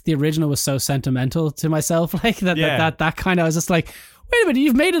because the original was so sentimental to myself, like that kind of I was just like, wait a minute,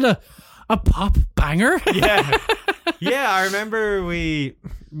 you've made it a pop banger. Yeah, I remember me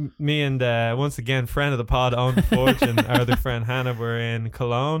and once again friend of the pod Owen the Forge and our other friend Hannah were in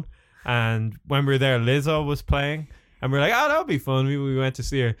Cologne, and when we were there Lizzo was playing. And we were like, oh, that would be fun. We went to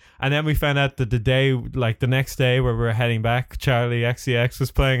see her. And then we found out that the next day where we were heading back, Charli XCX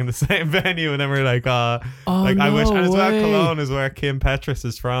was playing in the same venue. And then we were like, I wish. And as well, Cologne is where Kim Petras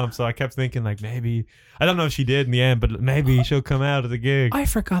is from. So I kept thinking, like, maybe, I don't know if she did in the end, but maybe she'll come out of the gig. I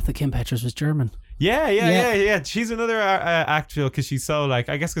forgot that Kim Petras was German. Yeah. She's another actor because she's so, like,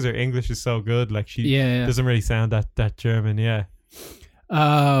 I guess because her English is so good. Like, she doesn't really sound that German,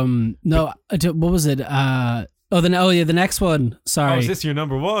 No, what was it? The next one. Sorry. Oh, is this your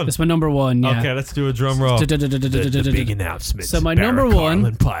number one? This is my number one, yeah. Okay, let's do a drum roll. The big announcement. So my number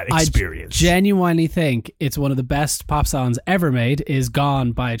one, I experience. genuinely think it's one of the best pop songs ever made, is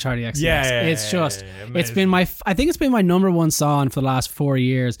Gone by Charli XCX. It's been I think it's been my number one song for the last 4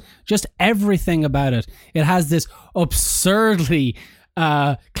 years. Just everything about it. It has this absurdly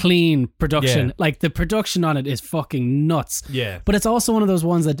clean production. Like the production on it is fucking nuts. Yeah. But it's also one of those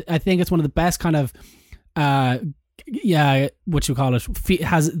ones that I think it's one of the best kind of what you call it,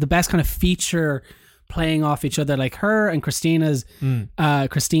 has the best kind of feature playing off each other. Like her and Christine's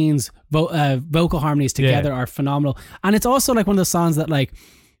vocal harmonies together are phenomenal. And it's also like one of those songs that like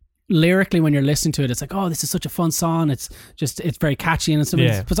lyrically when you're listening to it, it's like, oh, this is such a fun song. It's very catchy and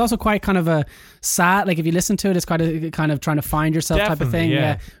it's also quite kind of a sad, like if you listen to it, it's kind of trying to find yourself type of thing.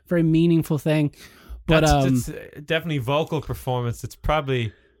 Yeah. Very meaningful thing. But it's definitely vocal performance. It's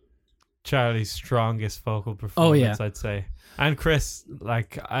probably Charli's strongest vocal performance, I'd say. And Chris,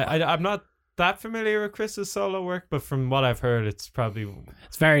 like I'm not that familiar with Chris's solo work, but from what I've heard, it's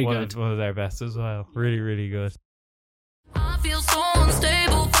very good. One of their best as well. Really, really good. I feel so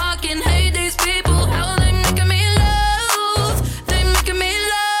unstable, fucking hate these people. How they making me love? They making me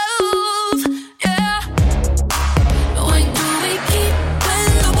love, yeah. Why do we keep when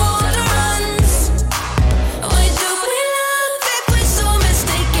the water runs? Why do we love if we're so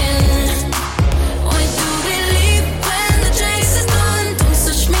mistaken? Why do we leave when the chase is done? Don't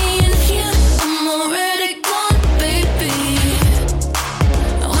touch me in here, I'm already gone, baby.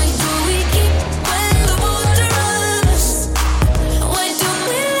 Why do we keep when the water runs? Why do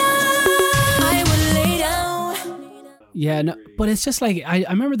Yeah, no, but it's just like I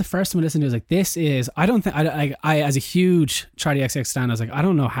remember the first time I listened to it, I was like, this is I as a huge Charli XCX stan, I was like, I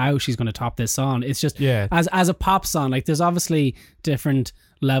don't know how she's going to top this song. It's just as a pop song, like there's obviously different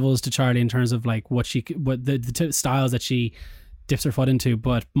levels to Charli in terms of like what the styles that she dips her foot into,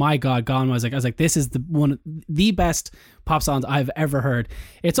 but my God, Gone, I was like, this is the best pop songs I've ever heard.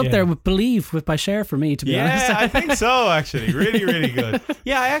 It's up there with Believe by Cher for me, to be honest. Yeah, I think so, actually. Really, really good.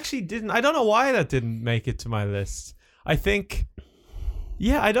 Yeah, I actually didn't. I don't know why that didn't make it to my list. I think,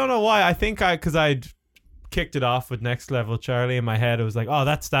 I don't know why. I think because I'd kicked it off with Next Level Charli in my head. It was like, oh,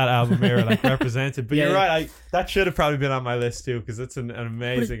 that's that album era, like represented. But you're right. That should have probably been on my list too, because it's an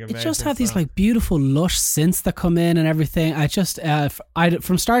amazing. It just had these like beautiful lush synths that come in and everything. I just,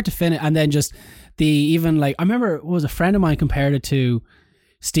 from start to finish, and then just I remember it was a friend of mine compared it to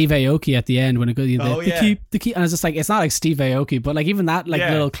Steve Aoki at the end when it goes, the key, and I was just like, it's not like Steve Aoki, but like even that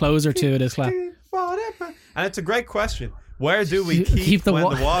little closer to it is like. And it's a great question. Where do we keep when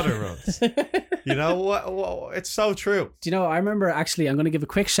the water runs? You know what? It's so true. Do you know? I remember actually. I'm going to give a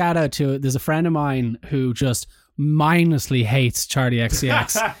quick shout out to. There's a friend of mine who just mindlessly hates Charli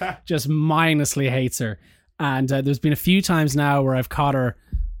XCX. Just mindlessly hates her. And there's been a few times now where I've caught her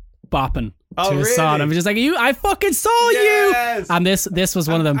bopping to a song. I'm just like, I fucking saw you. And this was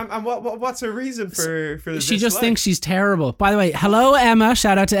one of them. And what's her reason for this? She just thinks she's terrible. By the way, hello Emma.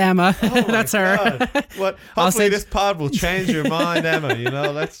 Shout out to Emma. That's her. What? Hopefully this pod will change your mind, Emma. You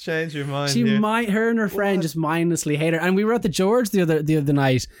know, let's change your mind. Her and her friend just mindlessly hate her. And we were at the George the other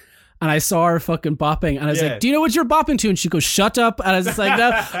night. And I saw her fucking bopping, and I was like, "Do you know what you're bopping to?" And she goes, "Shut up!" And I was just like,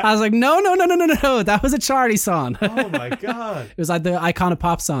 "No." I was like, "No, that was a Charli song." Oh my God! It was like the Icona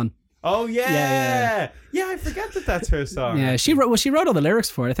Pop song. Oh yeah. I forget that that's her song. Yeah, she wrote all the lyrics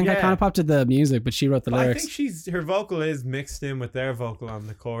for it. I think Icona Pop did the music, but she wrote the lyrics. I think her vocal is mixed in with their vocal on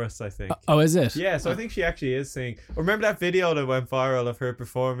the chorus, I think. Oh, is it? Yeah, so I think she actually is singing. Remember that video that went viral of her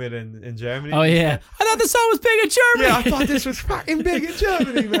performing in Germany? Oh yeah. I thought the song was big in Germany. Yeah, I thought this was fucking big in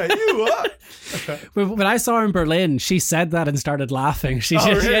Germany, mate. You what? When I saw her in Berlin, she said that and started laughing. She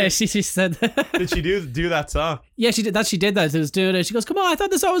said that. Did she do that song? Yeah, she did that. She did that. She was doing it. She goes, "Come on, I thought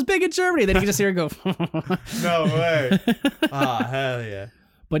this song was big in Germany." Then you can just hear her go. No way. Hell yeah.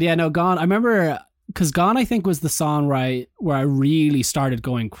 But yeah, no, Gone. I remember because Gone, I think, was the song where I really started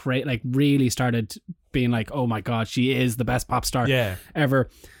going crazy, like really started being like, oh my God, she is the best pop star ever.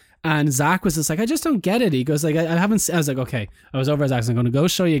 And Zach was just like, I just don't get it. He goes like, I haven't. I was like, okay. I was over at Zach's. I'm going to go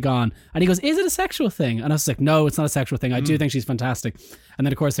show you Gone. And he goes, is it a sexual thing? And I was like, no, it's not a sexual thing. I do think she's fantastic. And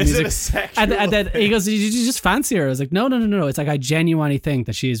then of course the music. Is it a sexual and then he goes, did you just fancy her? I was like, no. It's like I genuinely think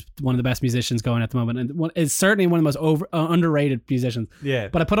that she's one of the best musicians going at the moment, and it's certainly one of the most underrated musicians. Yeah.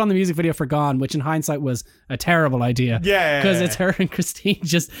 But I put on the music video for Gone, which in hindsight was a terrible idea. Yeah. Because it's her and Christine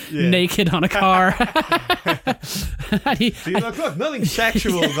just naked on a car. Look, nothing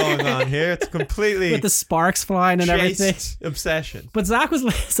sexual going on here. It's completely with the sparks flying and everything. Obsession. But Zach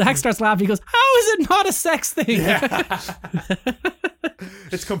starts laughing. He goes, "How is it not a sex thing?" Yeah.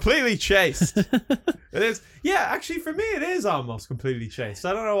 It's completely chaste. It is. Yeah, actually, for me, it is almost completely chaste.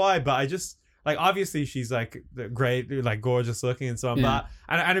 I don't know why, but I just like. Obviously, she's like great, like gorgeous looking and so on. But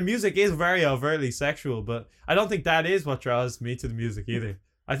and her music is very overtly sexual. But I don't think that is what draws me to the music either.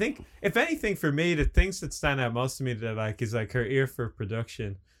 I think, if anything, for me, the things that stand out most to me that I like is like her ear for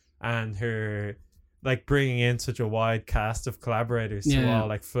production and her like bringing in such a wide cast of collaborators to all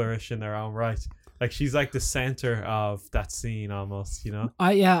like flourish in their own right. Like she's like the center of that scene almost, you know?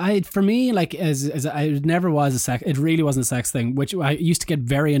 For me, like as it never was a sex, it really wasn't a sex thing, which I used to get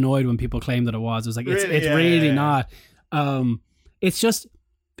very annoyed when people claimed that it was. It was like, it's really not. It's just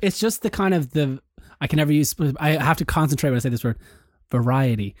the kind of I have to concentrate when I say this word.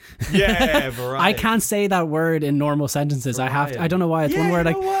 Variety. Yeah, variety. I can't say that word in normal sentences. Variety. I don't know why. It's one word.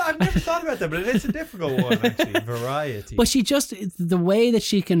 You know what? I've never thought about that, but it is a difficult one actually. Variety. But the way that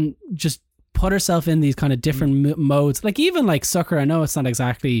she can just put herself in these kind of different modes, like even like Sucker. I know it's not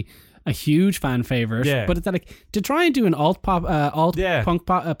exactly a huge fan favorite, but it's like to try and do an alt punk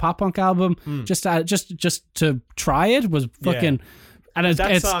pop punk album just to try it was fucking. And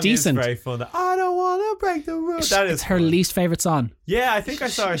it's song decent. Is very fun. I don't want to break the rules. That is her least favorite song. Yeah, I think I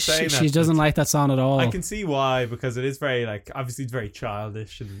saw her saying that. She doesn't like that song at all. I can see why, because it is very like obviously it's very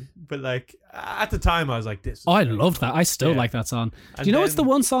childish, but like at the time I was like this. I loved that. I still like that song. Do you know it's the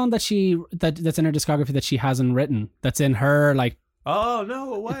one song that that's in her discography that she hasn't written? That's in her like. Oh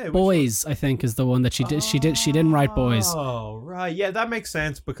no way! Boys, I think, is the one that she did. She didn't write Boys. Oh right, yeah, that makes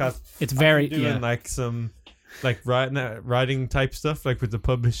sense because it's very doing like some. Like writing type stuff, like with the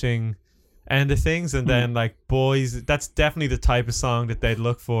publishing end of things, and then like Boys, that's definitely the type of song that they'd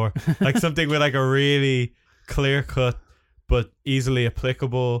look for, like something with like a really clear cut but easily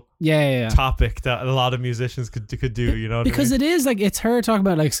applicable Yeah. topic that a lot of musicians could do, you know what Because I mean? it is like, it's her talking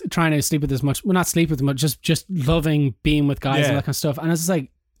about like trying to sleep with as much, well, not sleep with them, but just loving being with guys and that kind of stuff. And it's just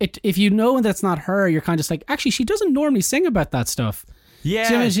like, if you know that's not her, you're kind of just like, actually, she doesn't normally sing about that stuff. Yeah. Do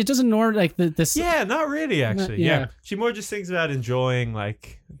you know what I mean? She doesn't normally like this. Yeah, not really actually. Yeah. Yeah. She more just thinks about enjoying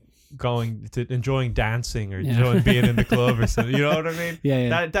enjoying dancing or enjoying being in the club or something. You know what I mean?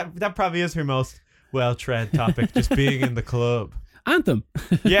 Yeah. That probably is her most well-tread topic, just being in the club. Anthem.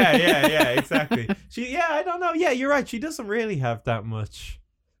 Yeah, exactly. I don't know. Yeah, you're right. She doesn't really have that much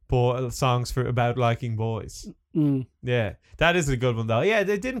songs about liking boys. Yeah, that is a good one though. Yeah,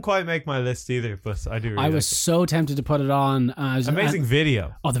 they didn't quite make my list either, but I do really I was so tempted to put it on. amazing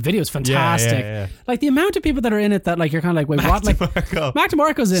video. Oh, the video is fantastic. Yeah. Like the amount of people that are in it that like you're kind of like, wait, what? Like Mac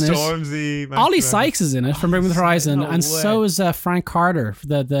DeMarco's in Stormzy, it. Ollie Sykes is in it from Bring Me the Horizon, no and way. so is Frank Carter,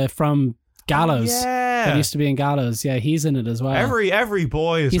 the from Gallows. That used to be in Gallows. Yeah, he's in it as well. Every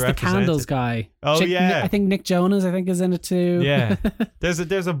boy is He's the represented. Candles guy. Oh, yeah. I think Nick Jonas is in it too. Yeah, there's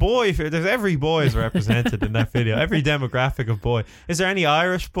a boy. There's every boy is represented in that video. Every demographic of boy. Is there any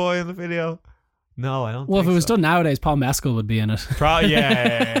Irish boy in the video? No, I don't. Well, if think it was so. done nowadays, Paul Mescal would be in it.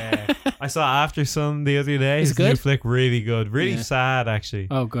 Yeah. I saw After Sun the other day. Is it His new good? flick, really good, really Yeah. sad actually.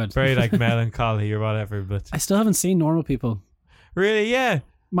 Oh, good. Very like melancholy or whatever, but I still haven't seen Normal People. really, yeah,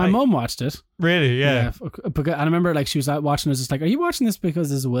 My mum watched it. really, yeah. And I remember like she was out watching it, just like, are you watching this because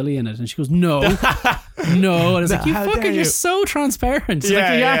there's a Willie in it? And she goes, no. No. And I was like, you How fucking, dare you're you. so transparent. Yeah,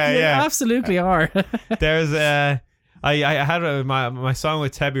 like, yeah, you yeah. absolutely are. There's I had my song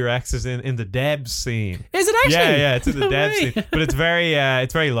with Tebby Rex is in the Debs scene. Is it actually? Yeah, it's in the No Debs way. scene, but it's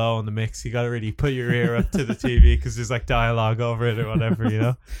very low in the mix. You got to really put your ear up to the TV because there's like dialogue over it or whatever, you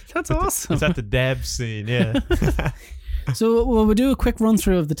know. That's But awesome. It's at the Debs scene, yeah. So we'll do a quick run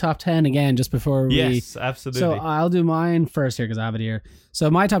through of the top 10 again just before we. Yes, absolutely. So I'll do mine first here because I have it here. So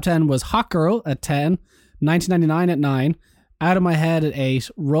my top 10 was Hot Girl at 10, 1999 at 9, Out of My Head at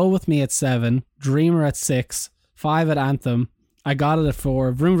 8, Roll With Me at 7, Dreamer at 6, 5 at Anthem, I Got It at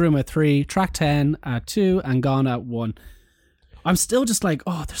 4, Vroom Vroom at 3, Track 10 at 2, and Gone at 1. I'm still just like,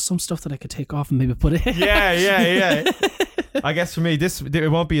 oh, there's some stuff that I could take off and maybe put in. Yeah. I guess for me,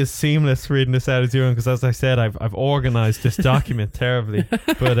 it won't be as seamless reading this out as you, because as I said, I've organized this document terribly.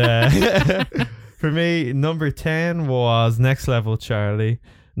 But for me, number 10 was Next Level Charli.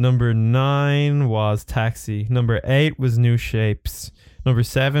 Number 9 was Taxi. Number 8 was New Shapes. Number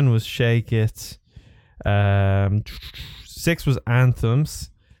 7 was Shake It. 6 was Anthems.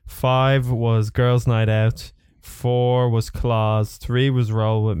 5 was Girls Night Out. 4 was Claws. 3 was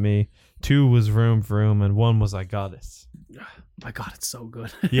Roll With Me. 2 was Vroom Vroom, and 1 was I Got It. My God, it's so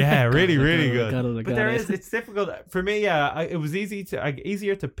good. Yeah, really, I really got good. it. But it's difficult for me. Yeah, it was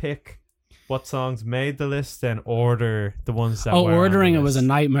easier to pick what songs made the list than order the ones that. were Ordering on it the was a list.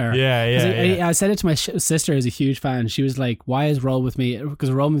 nightmare. Yeah. I said it to my sister, who's a huge fan. She was like, "Why is Roll With Me?"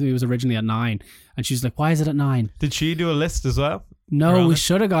 Because Roll With Me was originally at 9, and she's like, "Why is it at 9?" Did she do a list as well? No, we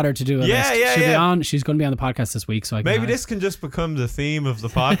should have got her to do a Yeah, list. yeah, She'll be yeah. on. She's going to be on the podcast this week, so I can Maybe this can just become the theme of the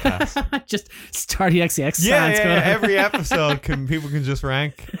podcast. just start the XCX yeah, sounds yeah. good. Every episode, people can just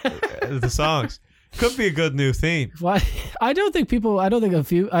rank the songs. Could be a good new theme. Why? I think a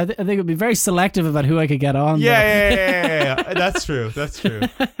few. I think it'd be very selective about who I could get on. Yeah. That's true.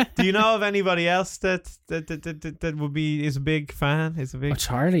 Do you know of anybody else that is a big fan? Is a big. Oh,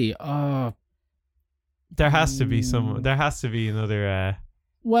 Charli. Oh, There has to be someone. There has to be another.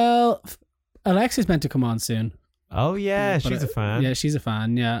 well, Alexia's meant to come on soon. Oh yeah, But she's a fan. Yeah, she's a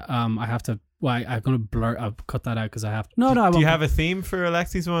fan. Yeah. I have to. Well, I'm going to blur. I'll cut that out because I have to. No, I won't. Do you have a theme for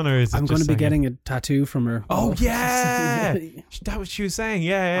Alexi's one, or is it I'm going just to be like getting a tattoo from her. Oh yeah, that what she was saying.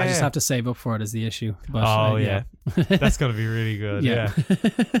 Yeah. I just have to save up for it is the issue. But, Oh yeah, that's gonna be really good. Yeah.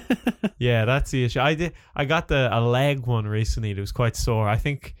 Yeah, that's the issue. I got a leg one recently. It was quite sore. I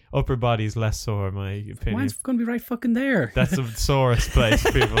think upper body is less sore, in my opinion. Mine's going to be right fucking there. That's the sorest place,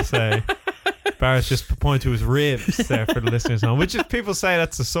 people say. Barrett's just pointing to his ribs there for the listeners home, which is people say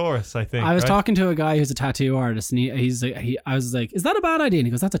that's the sorest, I think. I was right? talking to a guy who's a tattoo artist, and I was like, "Is that a bad idea?" And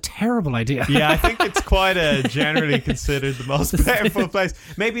he goes, "That's a terrible idea." Yeah, I think it's quite a generally considered the most painful place.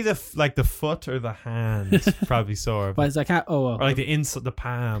 Maybe the foot or the hand probably sore. But it's like, Or like the inside, the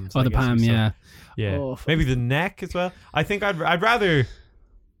palms. oh, I the guess, or palm, something. yeah. Yeah, Oh, maybe the neck as well. I think I'd rather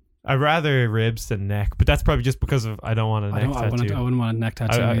ribs than neck, but that's probably just because of I don't want a neck tattoo. I wouldn't want a neck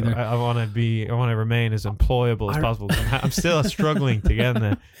tattoo either. I want to remain as employable as possible. I'm still struggling to get in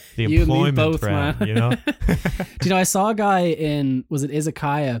the You and me employment both, round, man. you know. Do you know, I saw a guy in, was it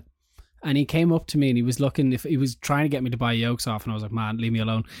Izakaya, and he came up to me and he was looking, if he was trying to get me to buy yokes off, and I was like, man, leave me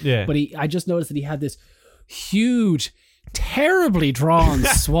alone. Yeah. But I just noticed that he had this huge terribly drawn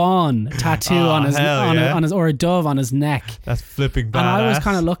swan tattoo on his or a dove on his neck. That's flipping badass. And I was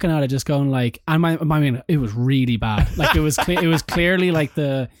kind of looking at it, just going like, and I mean, it was really bad. Like it was clearly like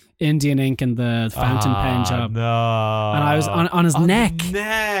the Indian ink and the fountain pen job. No. And I was on his neck.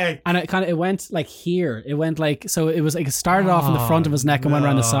 Neck. And it went like here. It went like, so it was like, it started off in the front of his neck and went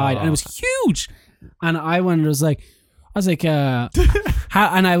around the side, and it was huge. And I was like, how,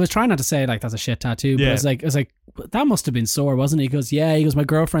 and I was trying not to say like that's a shit tattoo, but I was like, that must have been sore, wasn't it? He goes, yeah. He goes, my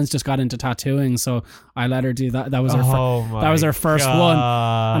girlfriend's just got into tattooing, so I let her do that. That was her first one,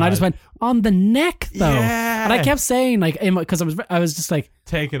 and I just went on the neck though, and I kept saying like, because I was just like,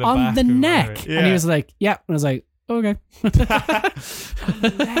 take it on the neck, and he was like, yeah, and I was like, okay.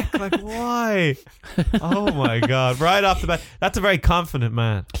 Neck, like why? Oh my god! Right off the bat, that's a very confident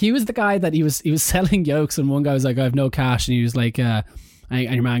man. He was the guy that he was selling yokes, and one guy was like, I have no cash, and he was like, and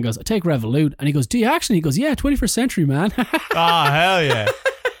your man goes, I take Revolut, and he goes, do you actually? He goes, yeah, 21st century, man. Oh hell yeah!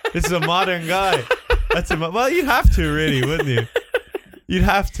 This is a modern guy. Well, you'd have to really, wouldn't you? You'd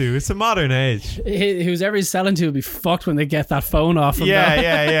have to. It's a modern age. Who's ever he's selling to will be fucked when they get that phone off him.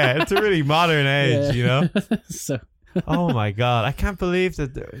 Yeah. It's a really modern age, you know? So. Oh my god. I can't believe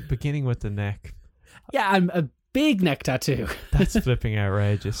that beginning with the neck. Yeah, I'm a big neck tattoo. That's flipping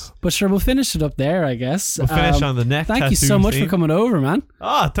outrageous. But sure, we'll finish it up there, I guess. We'll finish on the neck tattoo. Thank you so much for coming over, man.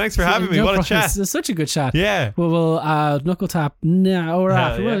 Oh, thanks for having me. What a chat. It's such a good chat. Yeah. We'll knuckle tap now or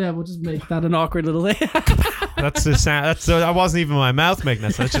after. Yeah. We'll just make that an awkward little thing. That's the sound. That wasn't even my mouth making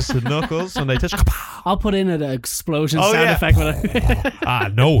that. That's just the knuckles when they touch. I'll put in an explosion sound effect. I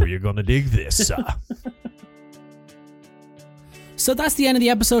know you're going to dig this. So that's the end of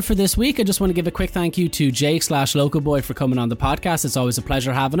the episode for this week. I just want to give a quick thank you to Jake/LocalBoy for coming on the podcast. It's always a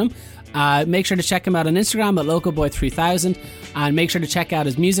pleasure having him. Make sure to check him out on Instagram at LocalBoy3000, and make sure to check out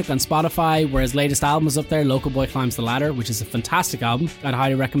his music on Spotify, where his latest album is up there, Local Boy Climbs the Ladder, which is a fantastic album. I'd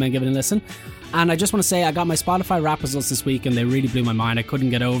highly recommend giving it a listen. And I just want to say I got my Spotify rap results this week, and they really blew my mind. I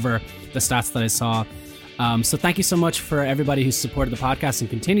couldn't get over the stats that I saw. So thank you so much for everybody who's supported the podcast and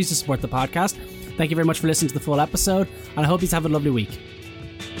continues to support the podcast. Thank you very much for listening to the full episode, and I hope you have a lovely week.